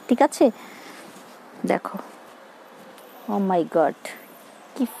 ঠিক আছে, দেখো ও মাই গড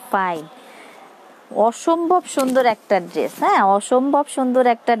কি ফাইন, অসম্ভব সুন্দর একটা ড্রেস। হ্যাঁ, অসম্ভব সুন্দর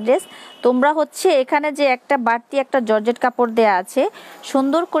একটা ড্রেস। তোমরা হচ্ছে এখানে যে একটা বাড়তি একটা জর্জেট কাপড় দেয়া আছে,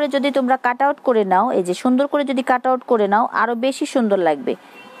 সুন্দর করে যদি তোমরা কাট আউট করে নাও, এই যে সুন্দর করে যদি কাট আউট করে নাও আরো বেশি সুন্দর লাগবে।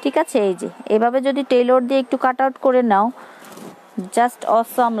 ঠিক আছে, এই যে এভাবে যদি টেইলর দিয়ে একটু কাট আউট করে নাও জাস্ট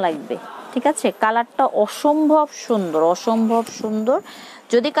অসম লাগবে। ঠিক আছে, কালারটা অসম্ভব সুন্দর, অসম্ভব সুন্দর।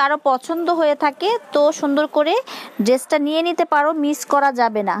 যদি কারো পছন্দ হয়ে থাকে তো সুন্দর করে ড্রেসটা নিয়ে নিতে পারো, মিস করা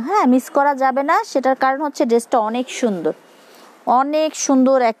যাবে না। হ্যাঁ, মিস করা যাবে না, সেটার কারণ হচ্ছে ড্রেসটা অনেক সুন্দর, অনেক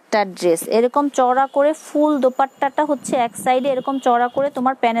সুন্দর একটা ড্রেস। এরকম চওড়া করে ফুল দোপাট্টাটা হচ্ছে এক সাইডে এরকম চওড়া করে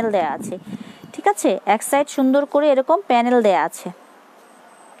তোমার প্যানেল দেয়া আছে। ঠিক আছে, এক সাইড সুন্দর করে এরকম প্যানেল দেয়া আছে।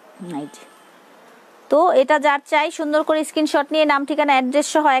 তো এটা যার চাই সুন্দর করে স্ক্রিনশট নিয়ে নাম ঠিকানা অ্যাড্রেস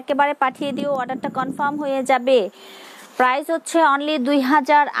সহ একেবারে পাঠিয়ে দিও, অর্ডারটা কনফার্ম হয়ে যাবে। প্রাইস হচ্ছে অনলি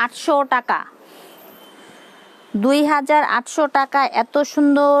 2800 টাকা, 2800 টাকা এত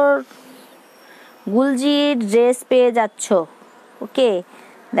সুন্দর গুলজির ড্রেস পেয়ে যাচ্ছ। ওকে,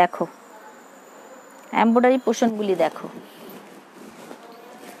 দেখো এমব্রয়ডারি পোর্শনগুলি দেখো,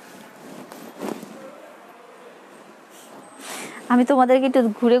 আমি তোমাদেরকে একটু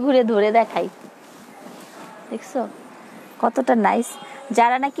ঘুরে ঘুরে ধরে দেখাই, দেখছো কতটা নাইস।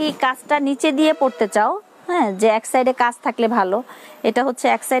 যারা নাকি কাজটা নিচে দিয়ে পড়তে চাও, হ্যাঁ, যে এক সাইডে কাজ থাকলে ভালো, এটা হচ্ছে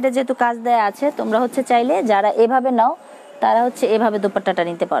এক সাইডে যেহেতু কাজ দেয়া আছে, তোমরা হচ্ছে চাইলে যারা এভাবে নাও তারা হচ্ছে এভাবে দোপাট্টাটা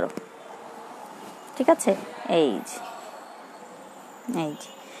নিতে পারো। ঠিক আছে, এই যে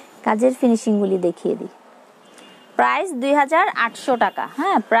কাজের ফিনিশিং গুলি দেখিয়ে দিই। প্রাইস 2800 টাকা।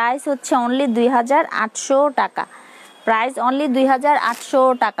 হ্যাঁ, প্রাইস হচ্ছে অনলি 2800 টাকা, প্রাইস অনলি 2800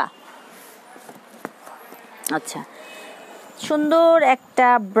 টাকা। আচ্ছা, সুন্দর একটা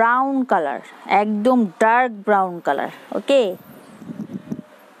ব্রাউন কালার, একদম ডার্ক ব্রাউন কালার। ওকে,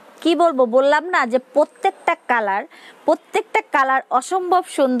 কি বলবো, বললাম না যে প্রত্যেকটা কালার অসম্ভব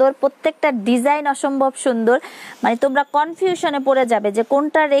সুন্দর, প্রত্যেকটা ডিজাইন অসম্ভব সুন্দর। মানে তোমরা কনফিউশনে পড়ে যাবে যে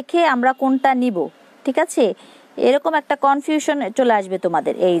কোনটা রেখে আমরা কোনটা নিব। ঠিক আছে, এরকম একটা কনফিউশন চলে আসবে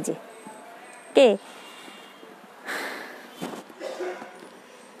তোমাদের। এই যে কে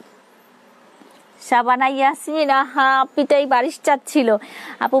শাবানা ইয়াসমিন, হ্যাঁ আপিটাই বারিশ চাচ্ছিল।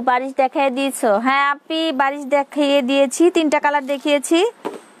 আপু বারিশ দেখাই দিয়েছো? হ্যাঁ আপি বারিশ দেখিয়ে দিয়েছি, 3টা কালার দেখিয়েছি।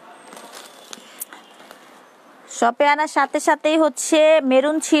 শপে আনার সাথে সাথেই হচ্ছে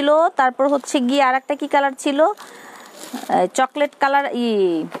মেরুন ছিল, তারপর হচ্ছে গিয়ে আর একটা কি কালার ছিল, চকলেট কালার,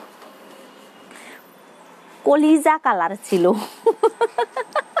 কলিজা কালার ছিল।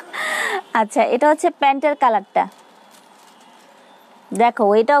 আচ্ছা, এটা হচ্ছে প্যান্টের কালারটা, দেখো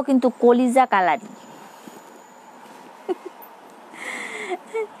এটাও কিন্তু কলিজা কালারই,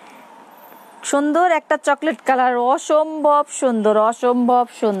 সুন্দর একটা চকলেট কালার, অসম্ভব সুন্দর, অসম্ভব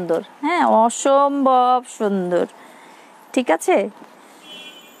সুন্দর। হ্যাঁ, অসম্ভব সুন্দর। ঠিক আছে,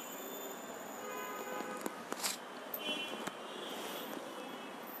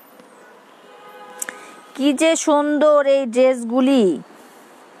 কি যে সুন্দর এই ড্রেসগুলি।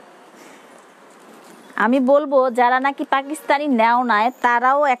 আমি বলবো যারা নাকি পাকিস্তানি নেও নাই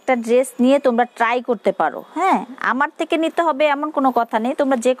তারাও একটা ড্রেস নিয়ে তোমরা ট্রাই করতে পারো। হ্যাঁ, আমার থেকে নিতে হবে এমন কোনো কথা নেই,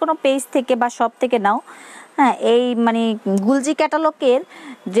 তোমরা যে কোনো পেজ থেকে বা শপ থেকে নাও। হ্যাঁ, এই মানে গুলজি ক্যাটালগের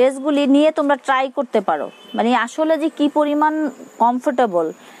ড্রেসগুলি নিয়ে তোমরা ট্রাই করতে পারো। মানে আসলে যে কি পরিমাণ কমফোর্টেবল,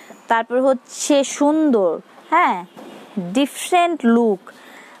 তারপর হচ্ছে সুন্দর। হ্যাঁ, ডিফারেন্ট লুক,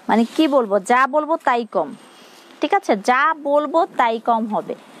 মানে কি বলবো, যা বলবো তাই কম। ঠিক আছে, যা বলবো তাই কম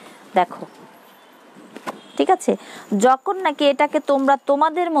হবে। দেখো, ঠিক আছে, যখন নাকি এটাকে তোমরা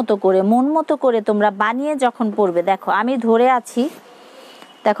তোমাদের মতো করে, মন মতো করে তোমরা বানিয়ে যখন পরবে, দেখো আমি ধরে আছি,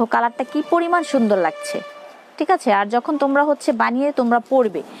 দেখো কালারটা কি পরিমাণ সুন্দর লাগছে। ঠিক আছে, আর যখন তোমরা হচ্ছে বানিয়ে তোমরা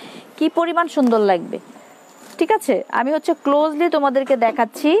পরবে কি পরিমাণ সুন্দর লাগবে। ঠিক আছে, আমি হচ্ছে ক্লোজলি তোমাদেরকে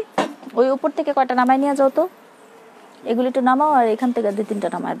দেখাচ্ছি। ওই উপর থেকে কয়টা নামাই নিয়ে যাও তো, এগুলি একটু নামাও, আর এখান থেকে 2-3টা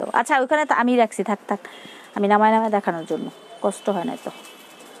নামায় দাও। আচ্ছা, ওইখানে তো আমি রাখছি, থাক থাক, আমি নামায় নামায় দেখানোর জন্য, কষ্ট হয় না তো।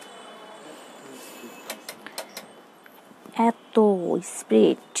 এত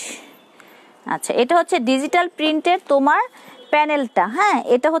স্প্রেড। আচ্ছা, এটা হচ্ছে ডিজিটাল প্রিন্টের তোমার প্যানেলটা। হ্যাঁ,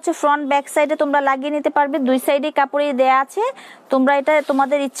 এটা হচ্ছে ফ্রন্ট ব্যাক সাইডে তোমরা লাগিয়ে নিতে পারবে, দুই সাইডে কাপড়ে দেয়া আছে, তোমরা এটা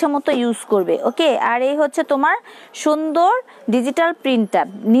তোমাদের ইচ্ছে মতো ইউজ করবে। ওকে, আর এই হচ্ছে তোমার সুন্দর ডিজিটাল প্রিন্টটা,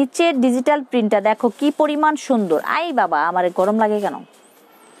 নিচের ডিজিটাল প্রিন্টটা দেখো কি পরিমাণ সুন্দর। আই বাবা, আমার গরম লাগে কেন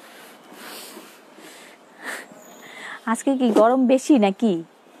আজকে, কি গরম বেশি নাকি?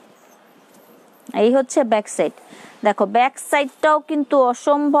 এই হচ্ছে ব্যাক সাইড, দেখো ব্যাক সাইডটাও কিন্তু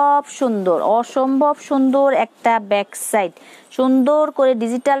অসম্ভব সুন্দর, অসম্ভব সুন্দর একটা ব্যাক সাইড, সুন্দর করে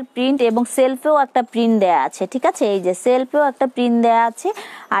ডিজিটাল প্রিন্ট, এবং সেলফেও একটা প্রিন্ট দেয়া আছে। ঠিক আছে, এই যে সেলফেও একটা প্রিন্ট দেয়া আছে,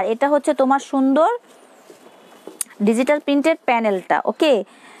 আর এটা হচ্ছে তোমার সুন্দর ডিজিটাল প্রিন্টের প্যানেলটা। ওকে,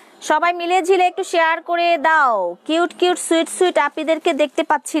 সবাই মিলে ঝিলে একটু শেয়ার করে দাও, কিউট কিউট সুইট সুইট আপিদেরকে দেখতে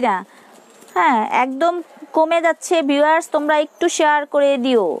পাচ্ছি না। হ্যাঁ, একদম কমে যাচ্ছে ভিউয়ার্স, তোমরা একটু শেয়ার করে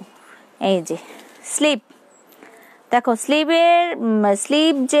দিও। এই যে স্লিপ, দেখো স্লিভের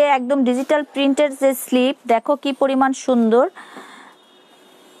স্লিভ যে একদম ডিজিটাল প্রিন্টের যে স্লিভ, দেখো কি পরিমাণ সুন্দর।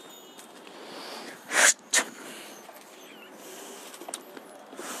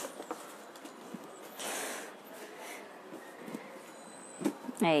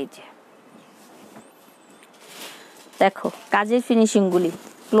 এই যে দেখো কাজের ফিনিশিং গুলি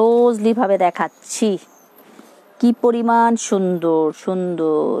ক্লোজলি ভাবে দেখাচ্ছি, কি পরিমাণ সুন্দর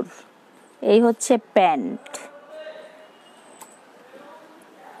সুন্দর। এই হচ্ছে প্যান্ট,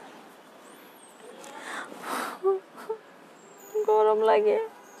 গরম লাগে।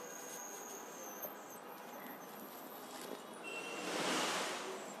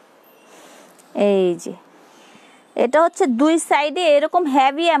 এই যে এটা হচ্ছে দুই সাইডে এরকম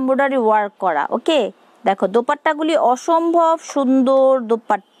হেভি এমব্রয়ডারি ওয়ার্ক করা। ওকে, দেখো দোপাট্টাগুলি অসম্ভব সুন্দর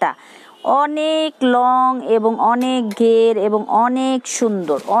দোপাট্টা, অনেক লং এবং অনেক ঘের এবং অনেক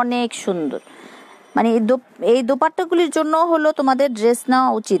সুন্দর, অনেক সুন্দর। মানে এই দোপাট্টাগুলির জন্য হলো তোমাদের ড্রেস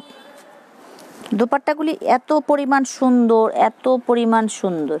নেওয়া উচিত। দোপাট্টাগুলি এত পরিমাণ সুন্দর, এত পরিমাণ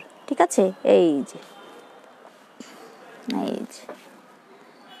সুন্দর। ঠিক আছে, এই যে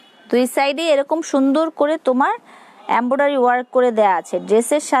দুই সাইডে এরকম সুন্দর করে তোমার এমব্রয়ডারি ওয়ার্ক করে দেয়া আছে,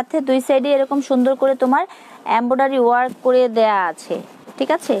 ড্রেসের সাথে দুই সাইডে এরকম সুন্দর করে তোমার এমব্রয়ডারি ওয়ার্ক করে দেয়া আছে। ঠিক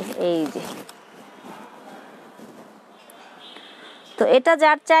আছে, এই যে তো এটা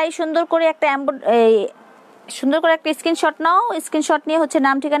যার চাই সুন্দর করে একটা সুন্দর করে একটা স্ক্রিনশট নাও, স্ক্রিনশট নিয়ে হচ্ছে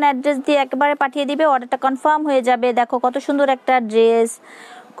নাম ঠিকানা অ্যাড্রেস দিয়ে একেবারে পাঠিয়ে দিবে, অর্ডারটা কনফার্ম হয়ে যাবে। দেখো কত সুন্দর একটা ড্রেস,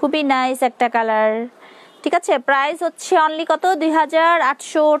 খুবই নাইস একটা কালার। ঠিক আছে, প্রাইস হচ্ছে অনলি কত,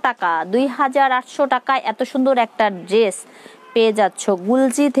 2800 টাকা। 2800 টাকায় এত সুন্দর একটা ড্রেস পেয়ে যাচ্ছ,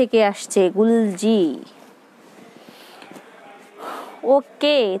 গুলজি থেকে আসছে, গুলজি।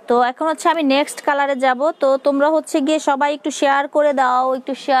 ওকে, তো এখন হচ্ছে আমি নেক্সট কালারে যাব। তো তোমরা হচ্ছে গিয়ে সবাই একটু শেয়ার করে দাও,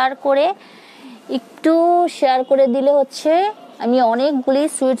 একটু শেয়ার করে দিলে হচ্ছে আমি অনেকগুলি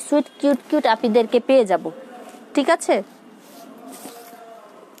সুইট সুইট কিউট কিউট আপিদেরকে পেয়ে যাব। ঠিক আছে,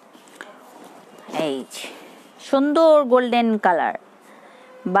 এই সুন্দর গোল্ডেন কালার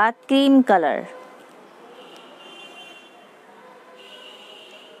বা ক্রিম কালার,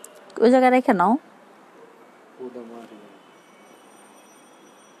 ওই জায়গায় রেখে নাও।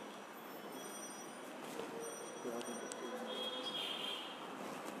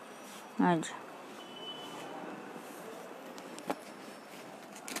 আচ্ছা,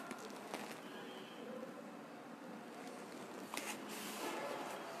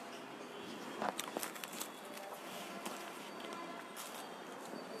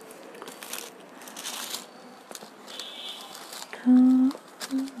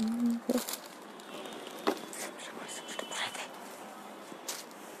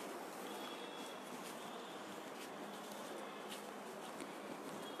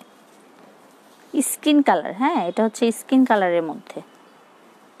 স্কিন কালার, হ্যাঁ এটা হচ্ছে স্কিন কালারের মধ্যে,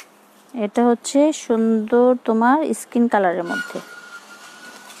 এটা হচ্ছে সুন্দর তোমার স্কিন কালারের মধ্যে।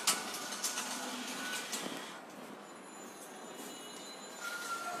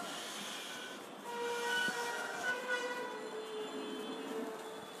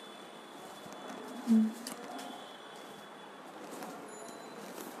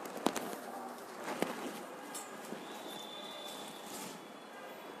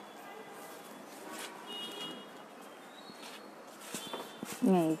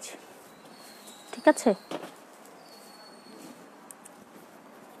 এই যে, ঠিক আছে।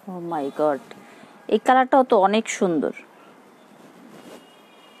 ও মাই গড, এই কালারটাও তো অনেক সুন্দর,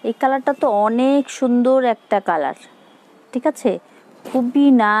 এই কালারটা তো অনেক সুন্দর একটা কালার, ঠিক আছে, খুবই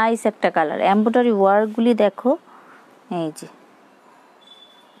নাইস একটা কালার। এমব্রয়ডারি ওয়ার্কগুলি দেখো, এই যে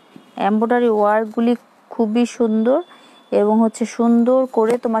এমব্রয়ডারি ওয়ার্কগুলি খুবই সুন্দর এবং হচ্ছে সুন্দর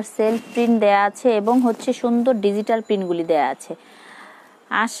করে তোমার সেলফ প্রিন্ট দেয়া আছে এবং হচ্ছে সুন্দর ডিজিটাল প্রিন্টগুলি দেয়া আছে।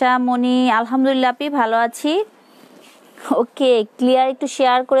 আশা মনি, আলহামদুলিল্লাহ আপি ভালো আছি। ওকে, ক্লিয়ার, একটু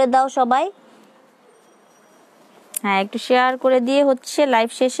শেয়ার করে দাও সবাই। হ্যাঁ, একটু শেয়ার করে দিয়ে হচ্ছে লাইভ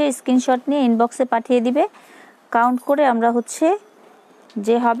শেষে স্ক্রিনশট নিয়ে ইনবক্সে পাঠিয়ে দিবে। কাউন্ট করে আমরা হচ্ছে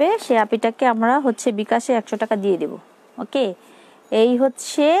যে হবে সে আপিটাকে আমরা হচ্ছে বিকাশে 100 টাকা দিয়ে দেব। ওকে, এই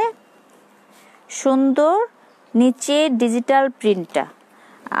হচ্ছে সুন্দর নিচে ডিজিটাল প্রিন্টটা,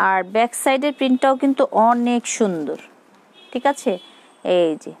 আর ব্যাক সাইডের প্রিন্টটাও কিন্তু অনেক সুন্দর, ঠিক আছে।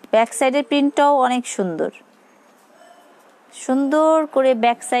 এই যে ব্যাক সাইডের প্রিন্টটাও অনেক সুন্দর, সুন্দর করে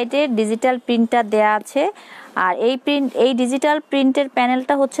ব্যাক সাইডে ডিজিটাল প্রিন্টটা দেয়া আছে। আর এই ডিজিটাল প্রিন্টের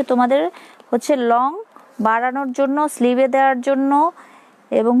প্যানেলটা হচ্ছে তোমাদের হচ্ছে লং বাড়ানোর জন্য, স্লিভে দেওয়ার জন্য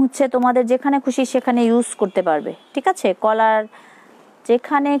এবং হচ্ছে তোমাদের যেখানে খুশি সেখানে ইউজ করতে পারবে, ঠিক আছে, কলার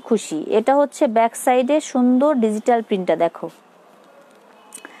যেখানে খুশি। এটা হচ্ছে ব্যাক সাইডে সুন্দর ডিজিটাল প্রিন্টটা দেখো,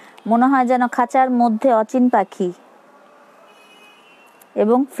 মনে হয় যেন খাঁচার মধ্যে অচিন পাখি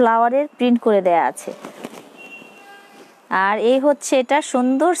এবং ফ্লাওয়ারের প্রিন্ট করে দেয়া আছে। আর এই হচ্ছে এটা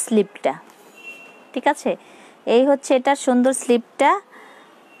সুন্দর স্লিপটা, ঠিক আছে, এই হচ্ছে এটা সুন্দর স্লিপটা।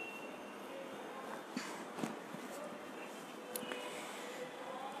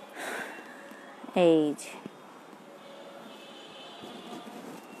 এই যে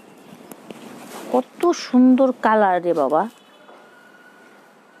কত সুন্দর কালার রে বাবা,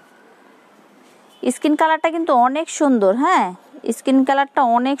 স্কিন কালারটা কিন্তু অনেক সুন্দর। হ্যাঁ, স্কিন কালারটা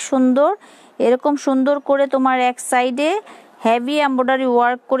অনেক সুন্দর, এরকম সুন্দর করে তোমার এক সাইডে হেভি এমব্রয়ডারি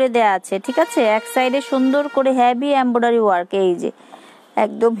ওয়ার্ক করে দেয়া আছে, ঠিক আছে, এক সাইডে সুন্দর করে হেভি এমব্রয়ডারি ওয়ার্ক, এই যে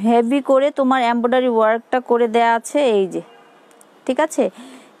একদম হেভি করে তোমার এমব্রয়ডারি ওয়ার্কটা করে দেয়া আছে, এই যে, ঠিক আছে,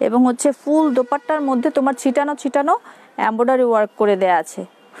 এবং হচ্ছে ফুল দোপাট্টার মধ্যে তোমার ছিটানো ছিটানো এমব্রয়ডারি ওয়ার্ক করে দেয়া আছে।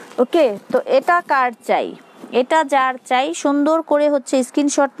 ওকে, তো এটা কার চাই, এটা যার চাই সুন্দর করে হচ্ছে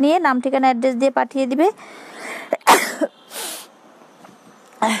স্ক্রিনশট নিয়ে নাম ঠিকানা অ্যাড্রেস দিয়ে পাঠিয়ে দিবে।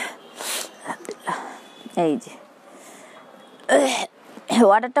 এই যে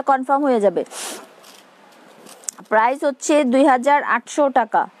অর্ডারটা কনফার্ম হয়ে যাবে। প্রাইস হচ্ছে 2800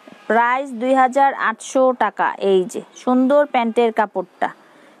 টাকা, প্রাইস 2800 টাকা। এই যে সুন্দর প্যান্টের কাপড়টা,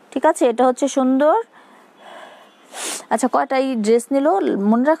 ঠিক আছে, এটা হচ্ছে সুন্দর। আচ্ছা, কয়টা এই ড্রেস নিল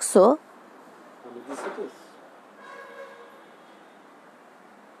মনে রাখছো?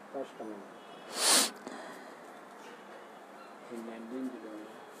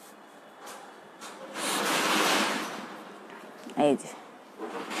 এই যে,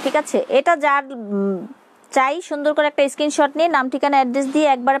 ঠিক আছে, এটা যার চাই সুন্দর করে একটা স্ক্রিনশট নিয়ে নাম ঠিকানা অ্যাড্রেস দিয়ে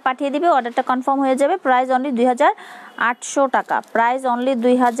একবারে পাঠিয়ে দিবে, অর্ডারটা কনফার্ম হয়ে যাবে। প্রাইস অনলি 2800 টাকা, প্রাইস অনলি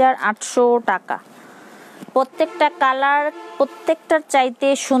 2800 টাকা। প্রত্যেকটা কালার প্রত্যেকটার চাইতে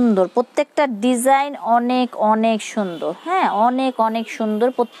সুন্দর, প্রত্যেকটা ডিজাইন অনেক অনেক সুন্দর। হ্যাঁ, অনেক অনেক সুন্দর,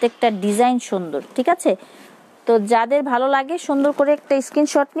 প্রত্যেকটা ডিজাইন সুন্দর, ঠিক আছে। তো যাদের ভালো লাগে সুন্দর করে একটা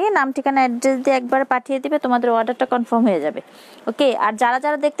স্ক্রিনশট নিয়ে নাম ঠিকানা অ্যাড্রেস দিয়ে একবার পাঠিয়ে দিবে, তোমাদের অর্ডারটা কনফার্ম হয়ে যাবে। ওকে, আর যারা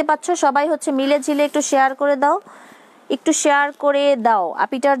যারা দেখতে পাচ্ছ সবাই হচ্ছে মিলে ঝিলে একটু শেয়ার করে দাও, একটু শেয়ার করে দাও,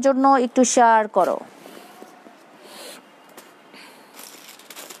 আপিটার জন্য একটু শেয়ার করো।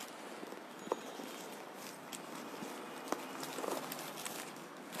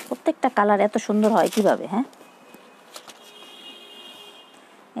 প্রত্যেকটা কালার এত সুন্দর হয় কিভাবে? হ্যাঁ,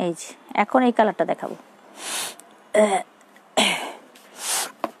 এই যে এখন এই কালারটা দেখাবো।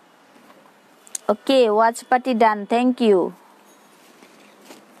 ওকে, watch party done, thank you.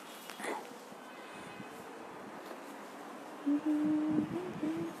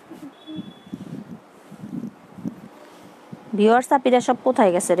 Viewers আপিরা সব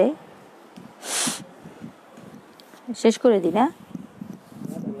কোথায় গেছে রে? শেষ করে দি না?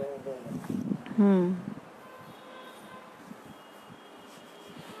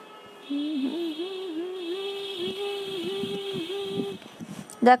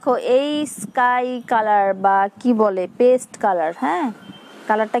 দেখো এই স্কাই কালার বা কি বলে পেস্ট কালার, হ্যাঁ,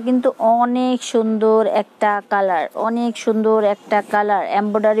 কালারটা কিন্তু অনেক সুন্দর একটা কালার, অনেক সুন্দর একটা কালার।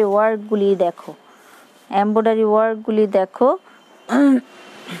 এমব্রয়ডারি ওয়ার্কগুলি দেখো, এমব্রয়ডারি ওয়ার্কগুলি দেখো,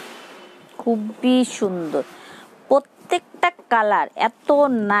 খুবই সুন্দর প্রত্যেকটা কালার, এত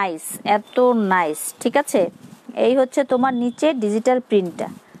নাইস, এত নাইস, ঠিক আছে। এই হচ্ছে তোমার নিচে ডিজিটাল প্রিন্টটা,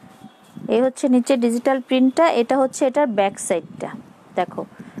 এই হচ্ছে নিচে ডিজিটাল প্রিন্টটা, এটা হচ্ছে এটার ব্যাক সাইডটা, দেখো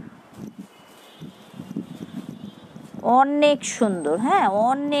অনেক সুন্দর, হ্যাঁ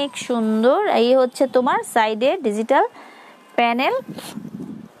অনেক সুন্দর। এই হচ্ছে তোমার সাইডে ডিজিটাল প্যানেল,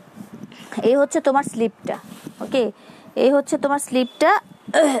 এই হচ্ছে তোমার স্লিপটা। ওকে, এই হচ্ছে তোমার স্লিপটা।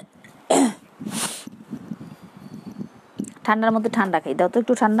 ঠান্ডার মধ্যে ঠান্ডা খাই দাও তো,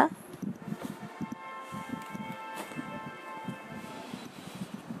 একটু ঠান্ডা।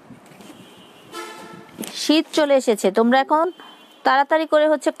 শীত চলে এসেছে, তোমরা এখন তাড়াতাড়ি করে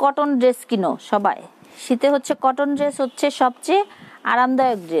হচ্ছে কটন ড্রেস কিনো সবাই। শীতে হচ্ছে কটন ড্রেস হচ্ছে সবচেয়ে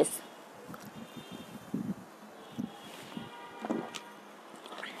আরামদায়ক ড্রেস।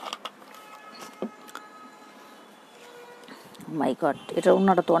 মাই গড, এটার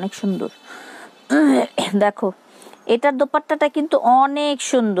ওড়নাটা তো অনেক সুন্দর। দেখো এটার দোপাট্টাটা কিন্তু অনেক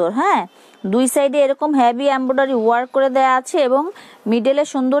সুন্দর, হ্যাঁ দুই সাইডে এরকম হেভি এমব্রয়ডারি ওয়ার্ক করে দেয়া আছে এবং মিডলে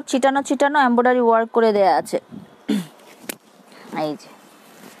সুন্দর ছিটানো ছিটানো এমব্রয়ডারি ওয়ার্ক করে দেয়া আছে। এই যে,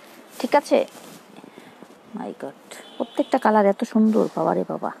 ঠিক আছে। মাই গড, প্রত্যেকটা কালার এত সুন্দর, বাবা রে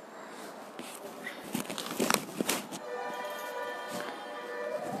বাবা।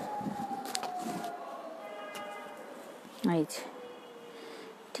 এই যে,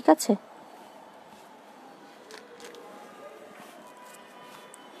 ঠিক আছে।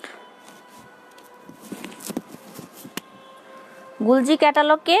 গুলজি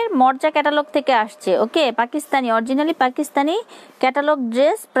ক্যাটালগের মর্জা ক্যাটালগ থেকে আসছে। ওকে, Pakistani, originally Pakistani catalogue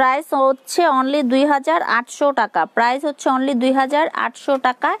dress. Price হচ্ছে অনলি 2800 টাকা। প্রাইস হচ্ছে অনলি 2800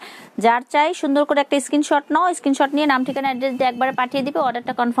 টাকা। যার চাই সুন্দর করে একটা স্ক্রিনশট নাও, স্ক্রিনশট নিয়ে নাম ঠিকানা অ্যাড্রেস দিয়ে একবারে পাঠিয়ে দিবে,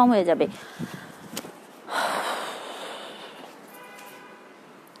 অর্ডারটা কনফার্ম হয়ে যাবে।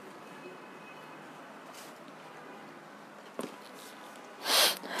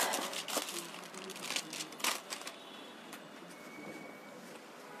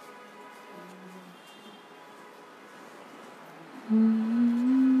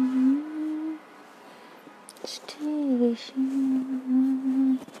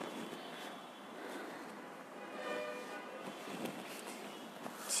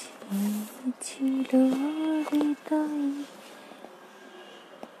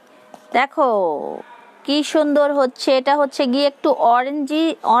 দেখো কি সুন্দর হচ্ছে, এটা হচ্ছে গিয়ে একটু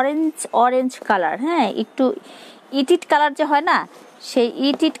অরেঞ্জ কালার, হ্যাঁ একটু ইটিট কালার যে হয় না, সেই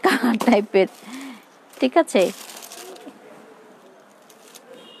ইটিট কালার টাইপের, ঠিক আছে।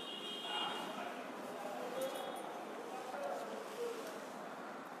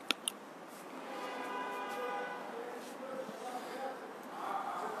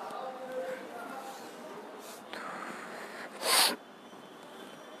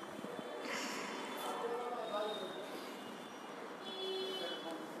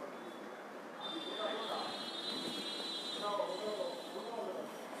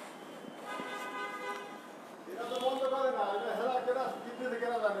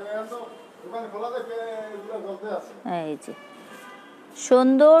 এই যে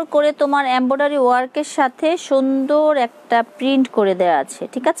সুন্দর করে তোমার এমব্রয়ডারি ওয়ার্কের সাথে সুন্দর একটা প্রিন্ট করে দেওয়া আছে,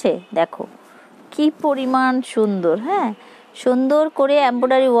 ঠিক আছে। দেখো কি পরিমাণ সুন্দর, হ্যাঁ সুন্দর করে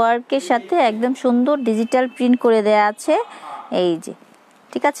এমব্রয়ডারি ওয়ার্কের সাথে একদম সুন্দর ডিজিটাল প্রিন্ট করে দেওয়া আছে। এই যে,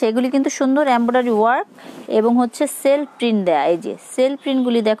 ঠিক আছে, এগুলি কিন্তু সুন্দর এমব্রয়ডারি ওয়ার্ক এবং হচ্ছে সেলফ প্রিন্ট দেয়া। এই যে সেলফ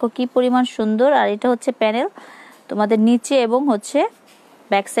প্রিন্টগুলি দেখো কি পরিমাণ সুন্দর। আর এটা হচ্ছে প্যানেল তোমাদের নিচে এবং হচ্ছে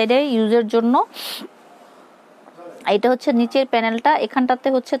ব্যাক সাইডে ইউজের জন্য। এটা হচ্ছে নিচের প্যানেলটা, এখানটাতে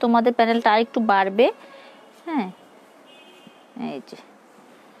হচ্ছে তোমাদের প্যানেলটা আর একটু বাড়বে, হ্যাঁ এই যে,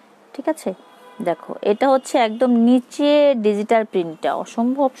 ঠিক আছে। দেখো এটা হচ্ছে একদম নিচে ডিজিটাল প্রিন্টটা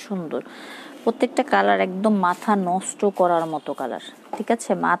অসম্ভব সুন্দর। প্রত্যেকটা কালার একদম মাথা নষ্ট করার মতো কালার, ঠিক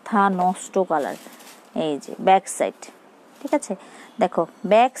আছে, মাথা নষ্ট কালার। এই যে ব্যাক সাইড, ঠিক আছে। দেখো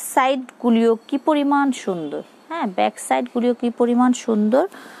ব্যাক সাইড গুলিও কি পরিমাণ সুন্দর, হ্যাঁ ব্যাক সাইড গুলিও কি পরিমাণ সুন্দর।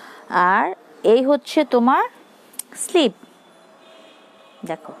 আর এই হচ্ছে তোমার স্লিপ।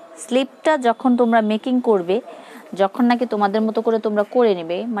 দেখো স্লিপটা যখন তোমরা মেকিং করবে, যখন নাকি তোমাদের মতো করে তোমরা করে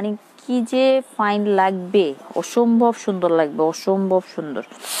নেবে, মানে কি যে ফাইন লাগবে, অসম্ভব সুন্দর লাগবে, অসম্ভব সুন্দর।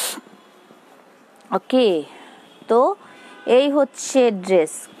 ওকে, তো এই হচ্ছে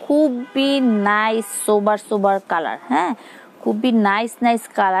ড্রেস, খুবই নাইস সোবার কালার, হ্যাঁ খুবই নাইস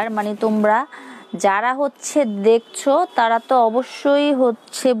কালার। মানে তোমরা যারা হচ্ছে দেখছো তারা তো অবশ্যই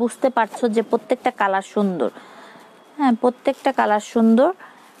হচ্ছে বুঝতে পারছো যে প্রত্যেকটা কালার সুন্দর, হ্যাঁ প্রত্যেকটা কালার সুন্দর।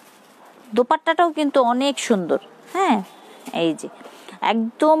 দোপাট্টাটাও কিন্তু অনেক সুন্দর, হ্যাঁ এই যে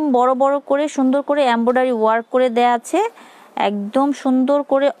একদম বড় বড় করে সুন্দর করে এমব্রয়ডারি ওয়ার্ক করে দেয়া আছে, একদম সুন্দর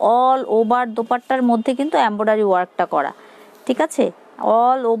করে অল ওভার দোপাট্টার মধ্যে কিন্তু এমব্রয়ডারি ওয়ার্কটা করা, ঠিক আছে,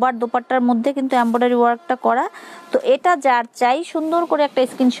 অল ওভার দোপাট্টার মধ্যে কিন্তু এমব্রয়ডারি ওয়ার্কটা করা। তো এটা যার চাই সুন্দর করে একটা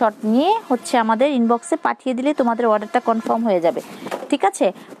স্ক্রিনশট নিয়ে হচ্ছে আমাদের ইনবক্সে পাঠিয়ে দিলে তোমাদের অর্ডারটা কনফার্ম হয়ে যাবে, ঠিক আছে,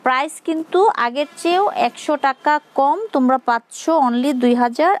 প্রাইস কিন্তু আগের চেয়েও 100 টাকা কম, তোমরা পাচ্ছ অনলি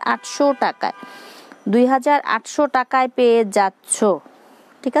 2800 টাকায়। 2800 টাকায় পেয়ে যাচ্ছ,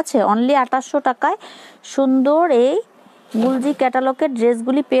 ঠিক আছে, অনলি 2800 টাকায় সুন্দর এই গুলজি ক্যাটালগের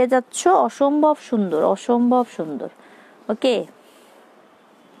ড্রেসগুলি পেয়ে যাচ্ছ। অসম্ভব সুন্দর, অসম্ভব সুন্দর। ওকে,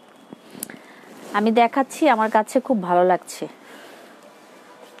 আমি দেখাচ্ছি, আমার কাছে খুব ভালো লাগছে।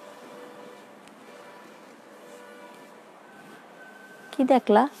 কি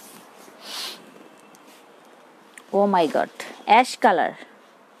দেখলা? ও মাই গড, অ্যাশ কালার,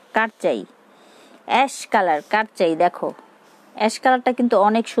 কার চাই? অ্যাশ কালার কার চাই? দেখো অ্যাশ কালারটা কিন্তু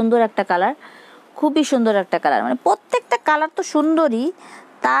অনেক সুন্দর একটা কালার, খুবই সুন্দর একটা কালার, মানে প্রত্যেকটা কালার তো সুন্দরই,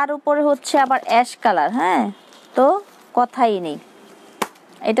 তার উপরে হচ্ছে আবার অ্যাশ কালার। হ্যাঁ, তো কথাই নেই।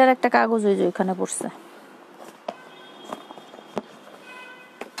 এটার একটা কাগজ ওই যে ওইখানে পড়ছে।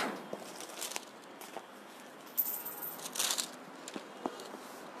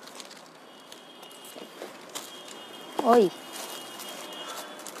 ওই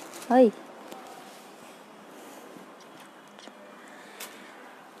ওই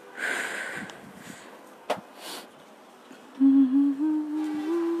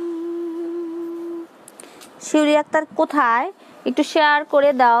শিউলি আক্তার কোথায়? একটু শেয়ার করে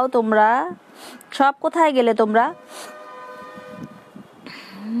দাও তোমরা সব। কোথায় গেলে তোমরা?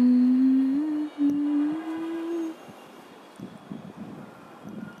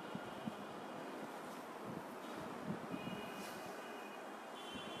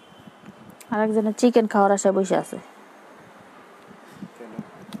 আরেকজনের চিকেন খাওয়ার আশায় বসে আছে।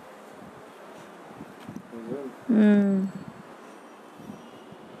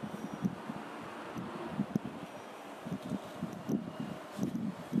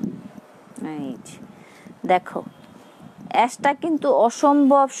 দেখো অ্যাশটা কিন্তু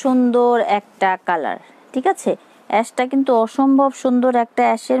অসম্ভব সুন্দর একটা কালার, ঠিক আছে, অ্যাশটা কিন্তু অসম্ভব সুন্দর একটা,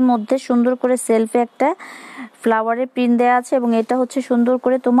 অ্যাশের মধ্যে সুন্দর করে সেলফে একটা ফ্লাওয়ারের প্রিন্ট দেওয়া আছে এবং এটা হচ্ছে সুন্দর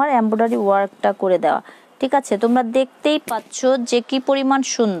করে তোমার এমব্রয়ডারি ওয়ার্কটা করে দেওয়া, ঠিক আছে। তোমরা দেখতেই পাচ্ছ যে কি পরিমাণ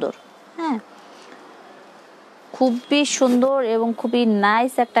সুন্দর। হ্যাঁ, খুবই সুন্দর এবং খুবই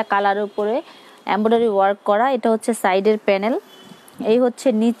নাইস একটা কালারের উপরে এমব্রয়ডারি ওয়ার্ক করা। এটা হচ্ছে সাইডের প্যানেল, এই হচ্ছে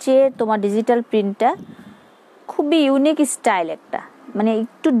নিচে তোমার ডিজিটাল প্রিন্টটা, খুবই ইউনিক স্টাইল একটা, মানে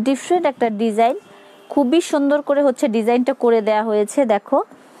একটু ডিফারেন্ট একটা ডিজাইন, খুবই সুন্দর করে হচ্ছে ডিজাইনটা করে দেয়া হয়েছে। দেখো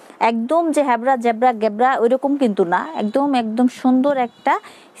একদম যে হ্যাবরা জেব্রা গেব্রা ওইরকম কিন্তু না, একদম একদম সুন্দর একটা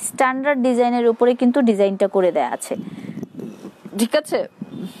স্ট্যান্ডার্ড ডিজাইনের উপরে কিন্তু ডিজাইনটা করে দেয়া আছে, ঠিক আছে।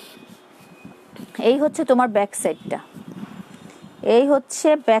 এই হচ্ছে তোমার ব্যাক সাইডটা, এই হচ্ছে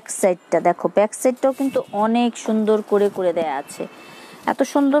ব্যাক সাইডটা। দেখো ব্যাক সাইডটাও কিন্তু অনেক সুন্দর করে করে দেয়া আছে। এত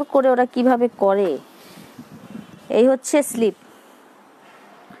সুন্দর করে ওরা কিভাবে করে? এই হচ্ছে স্লিপ,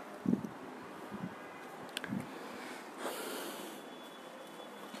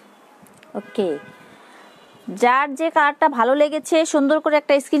 ওকে। যার যে কালারটা ভালো লেগেছে সুন্দর করে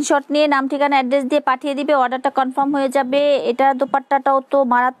একটা স্ক্রিনশট নিয়ে নাম ঠিকানা অ্যাড্রেস দিয়ে পাঠিয়ে দিবে, অর্ডারটা কনফার্ম হয়ে যাবে। এটা দোপাট্টাটাও তো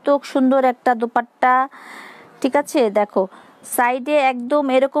মারাত্মক সুন্দর একটা দোপাট্টা, ঠিক আছে। দেখো সাইডে একদম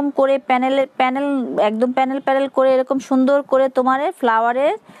এরকম করে প্যানেল একদম প্যানেল করে এরকম সুন্দর করে তোমার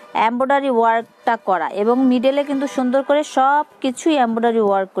ফ্লাওয়ারের এমব্রয়ডারি ওয়ার্কটা করা এবং মিডলে কিন্তু সুন্দর করে সব কিছুই এমব্রয়ডারি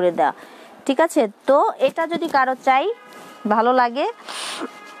ওয়ার্ক করে দেওয়া, ঠিক আছে। তো এটা যদি কারো চাই, ভালো লাগে,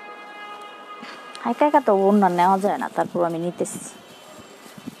 একা একা তো অন্য নেওয়া যায় না, তারপর আমি নিতেছি।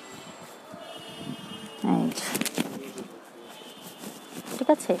 ঠিক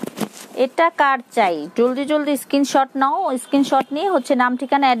আছে, এটা কার চাই জলদি জলদি স্ক্রিনশট নাও, স্ক্রিনশট নিয়ে হচ্ছে নাম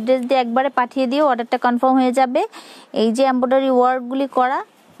ঠিকানা অ্যাড্রেস দিয়ে একবারে পাঠিয়ে দিও, অর্ডারটা কনফার্ম হয়ে যাবে। এই যে এমব্রয়ডারি ওয়ার্কগুলি করা,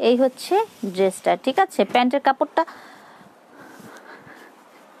 এই হচ্ছে ড্রেসটা, ঠিক আছে। প্যান্টের কাপড়টা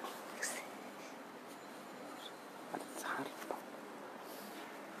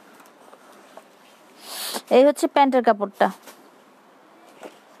এই হচ্ছে প্যান্টের কাপড়টা,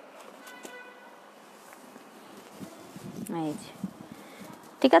 এই যে,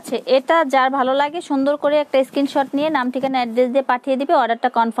 ঠিক আছে। এটা যার ভালো লাগে সুন্দর করে একটা স্ক্রিনশট নিয়ে নাম ঠিকানা অ্যাড্রেস দিয়ে পাঠিয়ে দিবে, অর্ডারটা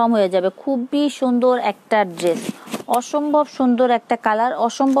কনফার্ম হয়ে যাবে। খুবই সুন্দর একটা ড্রেস, অসম্ভব সুন্দর একটা কালার,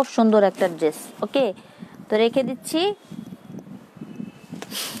 অসম্ভব সুন্দর একটা ড্রেস। ওকে, তো রেখে দিচ্ছি।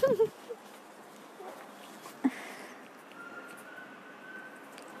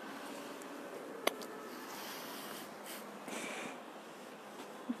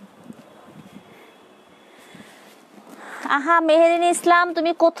 আহা মেহেরিন ইসলাম,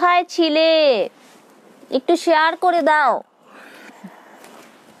 তুমি কোথায় ছিলে? একটু শেয়ার করে দাও,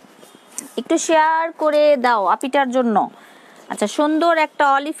 একটু শেয়ার করে দাও আপিটার জন্য। আচ্ছা, সুন্দর একটা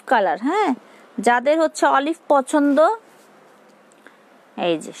অলিভ কালার, হ্যাঁ, যাদের হচ্ছে অলিভ পছন্দ,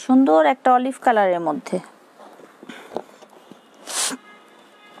 এই যে সুন্দর একটা অলিভ কালারের মধ্যে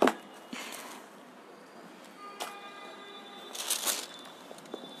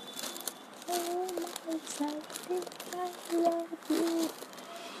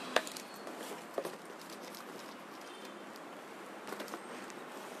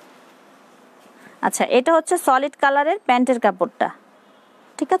আচ্ছা, এটা হচ্ছে সলিড কালারের প্যান্টের কাপড়টা,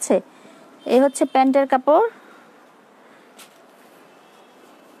 ঠিক আছে? এই হচ্ছে প্যান্টের কাপড়।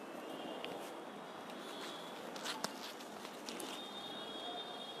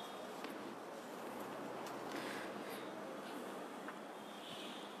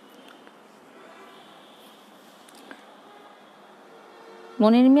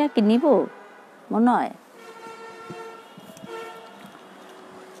 মনির মিয়া কি নিব মনে হয়?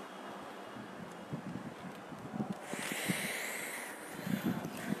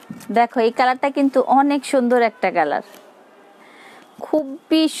 দেখো এই কালারটা কিন্তু অনেক সুন্দর একটা কালার,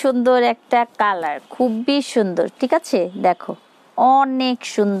 খুবই সুন্দর একটা কালার, খুবই সুন্দর, ঠিক আছে? দেখো অনেক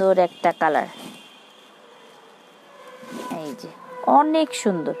সুন্দর একটা কালার, এই যে অনেক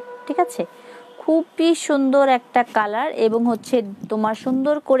সুন্দর, ঠিক আছে? খুবই সুন্দর একটা কালার এবং হচ্ছে তোমার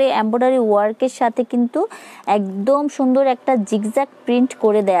সুন্দর করে এমব্রয়ডারি ওয়ার্কের সাথে কিন্তু একদম সুন্দর একটা জিগজ্যাগ প্রিন্ট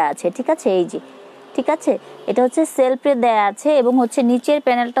করে দেয়া আছে, ঠিক আছে? এই যে, ঠিক আছে, এটা হচ্ছে সেলফে দেয়া আছে এবং হচ্ছে নিচের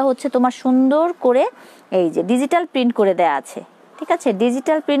প্যানেলটা হচ্ছে তোমার সুন্দর করে এই যে ডিজিটাল প্রিন্ট করে দেয়া আছে, ঠিক আছে?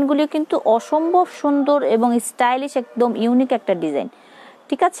 ডিজিটাল প্রিন্টগুলি কিন্তু অসম্ভব সুন্দর এবং স্টাইলিশ, একদম ইউনিক একটা ডিজাইন,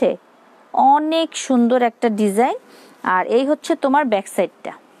 ঠিক আছে? অনেক সুন্দর একটা ডিজাইন। আর এই হচ্ছে তোমার ব্যাক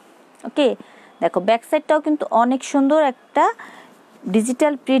সাইডটা, ওকে? দেখো ব্যাক সাইডটাও কিন্তু অনেক সুন্দর একটা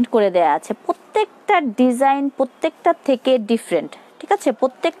ডিজিটাল প্রিন্ট করে দেয়া আছে। প্রত্যেকটা ডিজাইন প্রত্যেকটা থেকে ডিফারেন্ট, ঠিক আছে?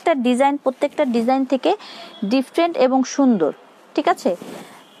 প্রত্যেকটা ডিজাইন থেকে ডিফারেন্ট এবং সুন্দর, ঠিক আছে?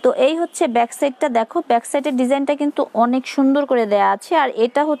 তো এই হচ্ছে ব্যাক সাইডটা। দেখো ব্যাক সাইডের ডিজাইনটা কিন্তু অনেক সুন্দর করে দেয়া আছে। আর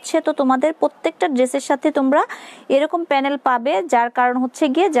এটা হচ্ছে তো তোমাদের প্রত্যেকটা ড্রেসের সাথে তোমরা এরকম প্যানেল পাবে, যার কারণ হচ্ছে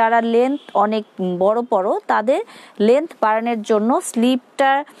গিয়ে যারা লেন্থ অনেক বড় তাদের লেন্থ বাড়ানোর জন্য,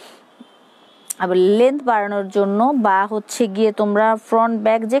 স্লিভটা আবার লেন্থ বাড়ানোর জন্য, বা হচ্ছে গিয়ে তোমরা ফ্রন্ট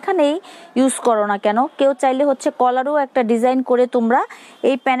ব্যাক যেখানেই ইউজ করো না কেন, কেউ চাইলে হচ্ছে কলারও একটা ডিজাইন করে তোমরা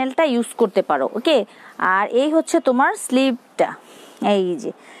এই প্যানেলটা ইউজ করতে পারো, ওকে? আর এই হচ্ছে তোমার স্লিভটা, এই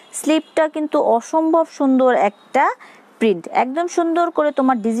যে স্লিভটা কিন্তু অসম্ভব সুন্দর একটা প্রিন্ট, একদম সুন্দর করে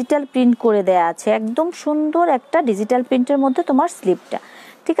তোমার ডিজিটাল প্রিন্ট করে দেয়া আছে, একদম সুন্দর একটা ডিজিটাল প্রিন্টের মধ্যে তোমার স্লিভটা,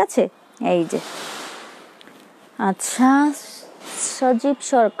 ঠিক আছে? এই যে, আচ্ছা, সজীব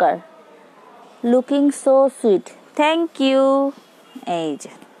সরকার, looking so sweet, thank you. এই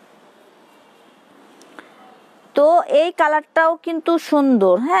যে, তো এই কালারটাও কিন্তু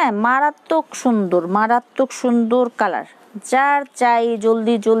সুন্দর, হ্যাঁ, মারাত্মক সুন্দর কালার। যার চাই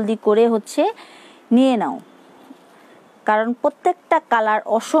জলদি করে হচ্ছে নিয়ে নাও, কারণ প্রত্যেকটা কালার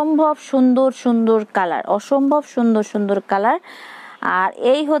অসম্ভব সুন্দর কালার, অসম্ভব সুন্দর কালার। আর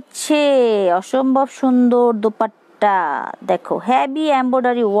এই হচ্ছে অসম্ভব সুন্দর দোপাট্টা, দেখো হেভি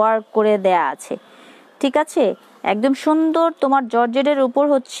এমব্রয়ডারি ওয়ার্ক করে দেয়া আছে, ঠিক আছে? একদম সুন্দর তোমার জর্জেটের উপর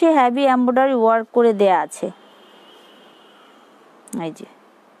হচ্ছে হেভি এমব্রয়ডারি ওয়ার্ক করে দেয়া আছে, এই যে,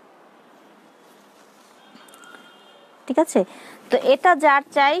 ঠিক আছে? তো এটা যার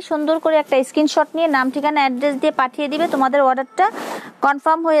চাই সুন্দর করে একটা স্ক্রিনশট নিয়ে নাম ঠিকানা অ্যাড্রেস দিয়ে পাঠিয়ে দিবে, তোমাদের অর্ডারটা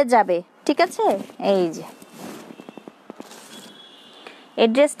কনফার্ম হয়ে যাবে, ঠিক আছে? এই যে এই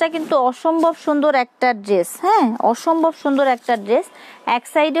ড্রেসটা কিন্তু অসম্ভব সুন্দর একটা ড্রেস, হ্যাঁ, অসম্ভব সুন্দর একটা ড্রেস। এক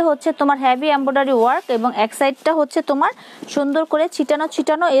সাইডে হচ্ছে তোমার হেভি এমব্রয়ডারি ওয়ার্ক এবং এক সাইডটা হচ্ছে তোমার সুন্দর করে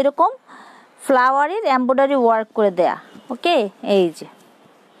ছিটানো এরকম ফ্লাওয়ারের এমব্রয়ডারি ওয়ার্ক করে দেয়া, ওকে? এই যে,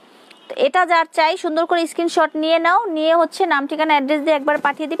 এটা যার চাই সুন্দর করে স্ক্রিনশট নিয়ে নাও, নিয়ে হচ্ছে নাম ঠিকানা অ্যাড্রেস দিয়ে একবার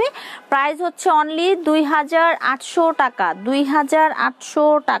পাঠিয়ে দিবে। প্রাইস হচ্ছে অনলি 2800 টাকা, 2800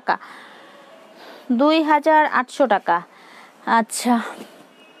 টাকা, 2800 টাকা। আচ্ছা,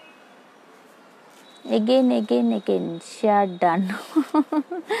 again share done,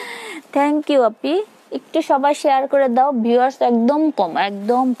 thank you আপি। একটু সবাই শেয়ার করে দাও, ভিউয়ার্স একদম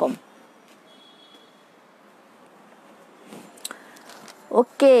কম।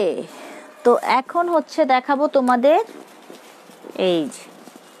 ওকে, তো এখন হচ্ছে দেখাবো তোমাদের এই যে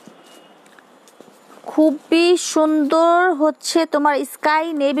খুবই সুন্দর হচ্ছে তোমার স্কাই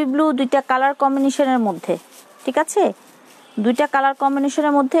নেভি ব্লু, দুইটা কালার কম্বিনেশনের মধ্যে, ঠিক আছে? দুইটা কালার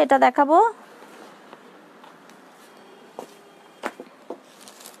কম্বিনেশনের মধ্যে এটা দেখাবো।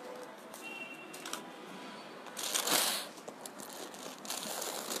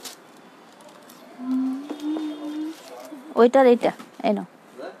 ওইটার এইটা এই নাও,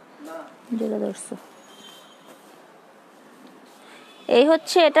 যেটা ধরছো, এই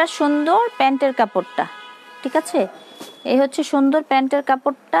হচ্ছে এটা সুন্দর প্যান্টের কাপড়টা, ঠিক আছে? এই হচ্ছে সুন্দর প্যান্টের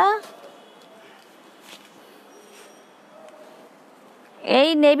কাপড়টা। এই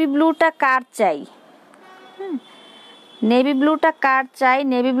নেভি ব্লুটা কার চাই? নেভি ব্লুটা কার চাই?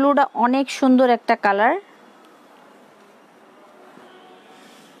 নেভি ব্লুটা অনেক সুন্দর একটা কালার,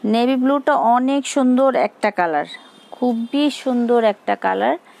 নেভি ব্লুটা অনেক সুন্দর একটা কালার, খুবই সুন্দর একটা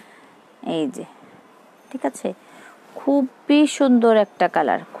কালার। এই যে, ঠিক আছে, খুবই সুন্দর একটা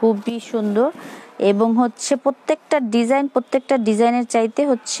কালার, খুবই সুন্দর। এবং হচ্ছে প্রত্যেকটা ডিজাইনের চাইতে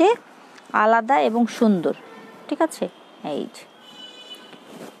হচ্ছে আলাদা এবং সুন্দর, ঠিক আছে। এই যে,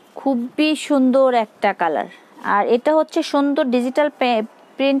 খুবই সুন্দর একটা কালার। আর এটা হচ্ছে সুন্দর ডিজিটাল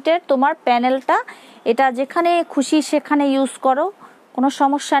প্রিন্টের তোমার প্যানেলটা, এটা যেখানে খুশি সেখানে ইউজ করো, কোনো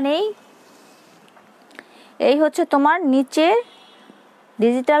সমস্যা নেই। এই হচ্ছে তোমার নিচের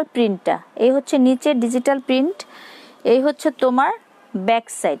ডিজিটাল প্রিন্টটা, এই হচ্ছে নিচের ডিজিটাল প্রিন্ট। এই হচ্ছে তোমার back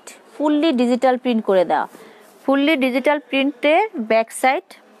side, fully digital print করে দেওয়া, ফুললি ডিজিটাল প্রিন্টের ব্যাক সাইড।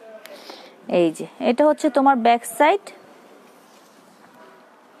 এই যে, এটা হচ্ছে তোমার ব্যাক সাইড।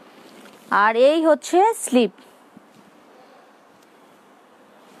 আর এই হচ্ছে স্লিপ।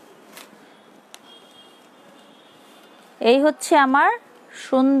 এই হচ্ছে আমার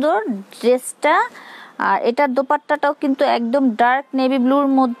সুন্দর ড্রেসটা। আর এটার দোপাট্টাটাও কিন্তু একদম ডার্ক নেভি ব্লুর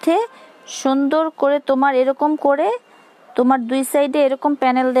মধ্যে সুন্দর করে তোমার এরকম করে তোমার দুই সাইডে এরকম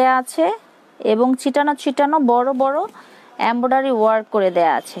প্যানেল দেয়া আছে এবং ছিটানো বড় বড় এমব্রয়ডারি ওয়ার্ক করে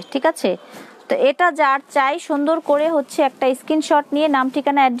দেয়া আছে, ঠিক আছে। তো এটা যার চাই সুন্দর করে হচ্ছে একটা স্ক্রিনশট নিয়ে নাম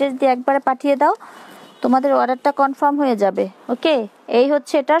ঠিকানা অ্যাড্রেস দিয়ে একবারে পাঠিয়ে দাও, তোমাদের অর্ডারটা কনফার্ম হয়ে যাবে। ওকে, এই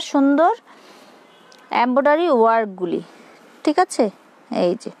হচ্ছে এটার সুন্দর এমব্রয়ডারি ওয়ার্কগুলি, ঠিক আছে।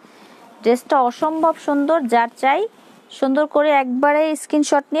 এই যে, ড্রেসটা অসম্ভব সুন্দর, যার চাই সুন্দর করে একবারে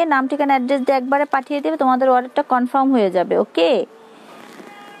স্ক্রিনশট নিয়ে নাম ঠিকানা অ্যাড্রেস দিয়ে একবারে পাঠিয়ে দেবে, তোমাদের অর্ডারটা কনফার্ম হয়ে যাবে। ওকে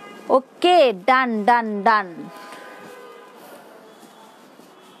ওকে, ডান ডান ডান।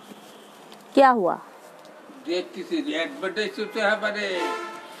 क्या हुआ? দেখতেছি অ্যাডভার্টাইজ তো এবারে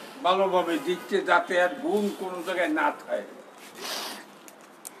ভালোভাবে দিচ্ছে যাতে আর ভুল কোনো জায়গায় না থাকে।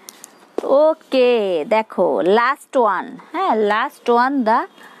 ওকে, দেখো লাস্ট ওয়ান, হ্যাঁ last one, the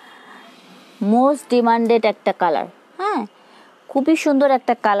most demanded একটা কালার, হ্যাঁ খুবই সুন্দর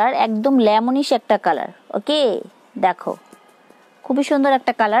একটা কালার, একদম লেমনিশ একটা কালার। ওকে, দেখো খুবই সুন্দর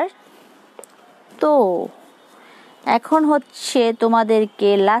একটা কালার। তো এখন হচ্ছে তোমাদেরকে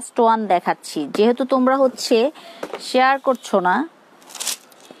লাস্ট ওয়ান দেখাচ্ছি, যেহেতু তোমরা হচ্ছে শেয়ার করছো না,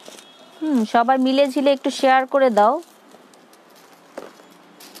 সবাই মিলে ঝিলে একটু শেয়ার করে দাও।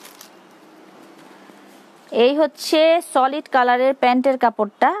 এই হচ্ছে সলিড কালারের প্যান্টের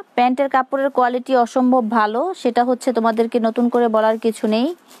কাপড়টা, প্যান্টের কাপড়ের কোয়ালিটি অসম্ভব ভালো, সেটা হচ্ছে তোমাদেরকে নতুন করে বলার কিছু নেই।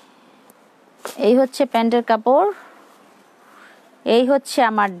 এই হচ্ছে প্যান্টের কাপড়, এই হচ্ছে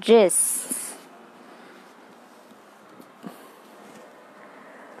আমার ড্রেস।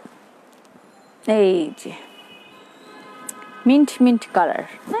 এই যে মিন্ট কালার,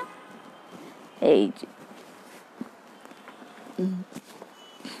 হ্যাঁ এই যে,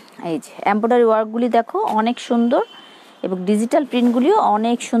 এই যে এমব্রয়ডারি ওয়ার্কগুলি দেখো অনেক সুন্দর এবং ডিজিটাল প্রিন্টগুলিও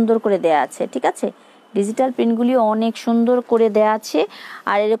অনেক সুন্দর করে দেয়া আছে, ঠিক আছে। ডিজিটাল প্রিন্টগুলিও অনেক সুন্দর করে দেয়া আছে।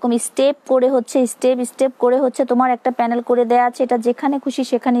 আর এরকম স্টেপ করে হচ্ছে তোমার একটা প্যানেল করে দেয়া আছে, এটা যেখানে খুশি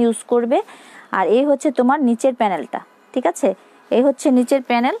সেখানে ইউজ করবে। আর এই হচ্ছে তোমার নিচের প্যানেলটা, ঠিক আছে, এই হচ্ছে নিচের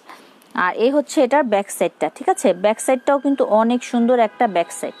প্যানেল। আর এই হচ্ছে এটার ব্যাক সাইডটা, ঠিক আছে। ব্যাক সাইডটাও কিন্তু অনেক সুন্দর একটা ব্যাক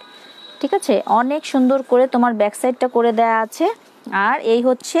সাইড, ঠিক আছে, অনেক সুন্দর করে তোমার ব্যাক সাইডটা করে দেয়া আছে। আর এই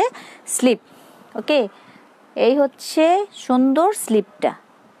হচ্ছে স্লিপ। ওকে, এই হচ্ছে সুন্দর স্লিপটা,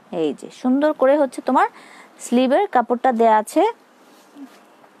 এই যে সুন্দর করে হচ্ছে তোমার স্লিভের কাপড়টা দেয়া আছে।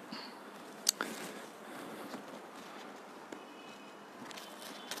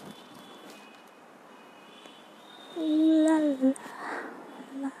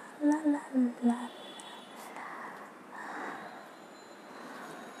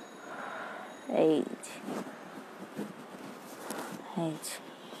 এই যে,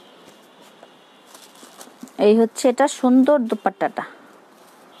 এই হচ্ছে এটা সুন্দর দুপাট্টাটা।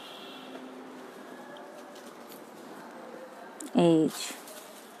 এই যে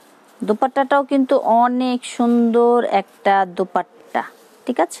দুপাট্টাটাও কিন্তু অনেক সুন্দর একটা দুপাট্টা,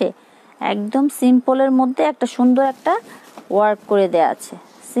 ঠিক আছে, একদম সিম্পলের মধ্যে একটা সুন্দর একটা ওয়ার্ক করে দেয়া আছে,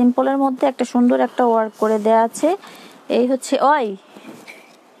 সিম্পলের মধ্যে একটা সুন্দর একটা ওয়ার্ক করে দেয়া আছে। এই হচ্ছে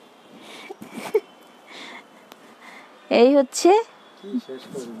এই হচ্ছে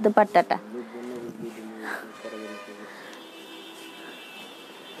দুপাট্টাটা।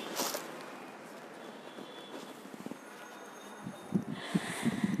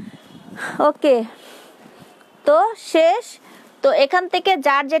 ওকে, তো শেষ। তো এখান থেকে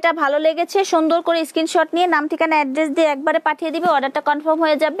যার যেটা ভালো লেগেছে সুন্দর করে স্ক্রিনশট নিয়ে নাম ঠিকানা অ্যাড্রেস দিয়ে একবারে পাঠিয়ে দিবে, অর্ডারটা কনফার্ম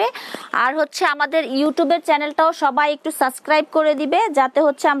হয়ে যাবে। আর হচ্ছে আমাদের ইউটিউবের চ্যানেলটাও সবাই একটু সাবস্ক্রাইব করে দিবে, যাতে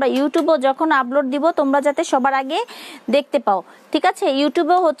হচ্ছে আমরা ইউটিউবেও যখন আপলোড দিব তোমরা যাতে সবার আগে দেখতে পাও, ঠিক আছে।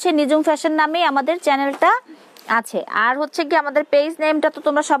 ইউটিউবেও হচ্ছে নিজুম ফ্যাশন নামে আমাদের চ্যানেলটা আছে। আর হচ্ছে কি আমাদের পেজ নেমটা তো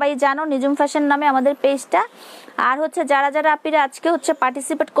তোমরা সবাই জানো, নিজুম ফ্যাশন নামে আমাদের পেজটা। আর হচ্ছে যারা যারা আপিরা আজকে হচ্ছে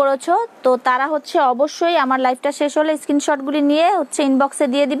পার্টিসিপেট করেছো, তো তারা হচ্ছে অবশ্যই আমার লাইভটা শেষ হলে স্ক্রিনশটগুলি নিয়ে হচ্ছে ইনবক্সে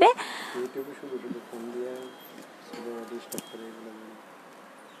দিয়ে দিবে। ইউটিউবে শুধু শুধু ফোন দিয়ে ডিস্টার্ব করে এগুলো বলে।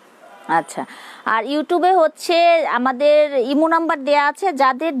 আচ্ছা, আর ইউটিউবে হচ্ছে আমাদের ইমো নাম্বার দেয়া আছে,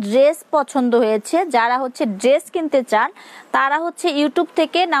 যাদের ড্রেস পছন্দ হয়েছে, যারা হচ্ছে ড্রেস কিনতে চান তারা হচ্ছে ইউটিউব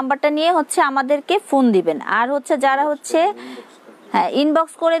থেকে নাম্বারটা নিয়ে হচ্ছে আমাদেরকে ফোন দিবেন। আর হচ্ছে যারা হচ্ছে হ্যাঁ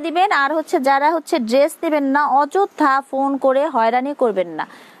ইনবক্স করে দিবেন। আর হচ্ছে যারা হচ্ছে ড্রেস নেবেন না, অযথা ফোন করে হয়রানি করবেন না।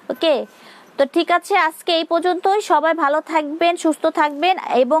 ওকে, তো ঠিক আছে, আজকে এই পর্যন্তই। সবাই ভালো থাকবেন, সুস্থ থাকবেন,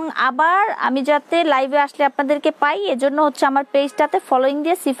 এবং আবার আমি যাতে লাইভে আসলে আপনাদেরকে পাই এজন্য হচ্ছে আমার পেজটাতে ফলোইং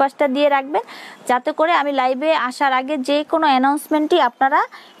দিয়ে সিফাসটা দিয়ে রাখবেন, যাতে করে আমি লাইভে আসার আগে যে কোনো অ্যানাউন্সমেন্টই আপনারা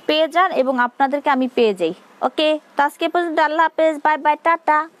পেয়ে যান এবং আপনাদেরকে আমি পেয়ে যাই। ওকে, তো আজকে পর্যন্ত আল্লাহ হাফেজ, বাই বাই,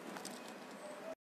 টাটা।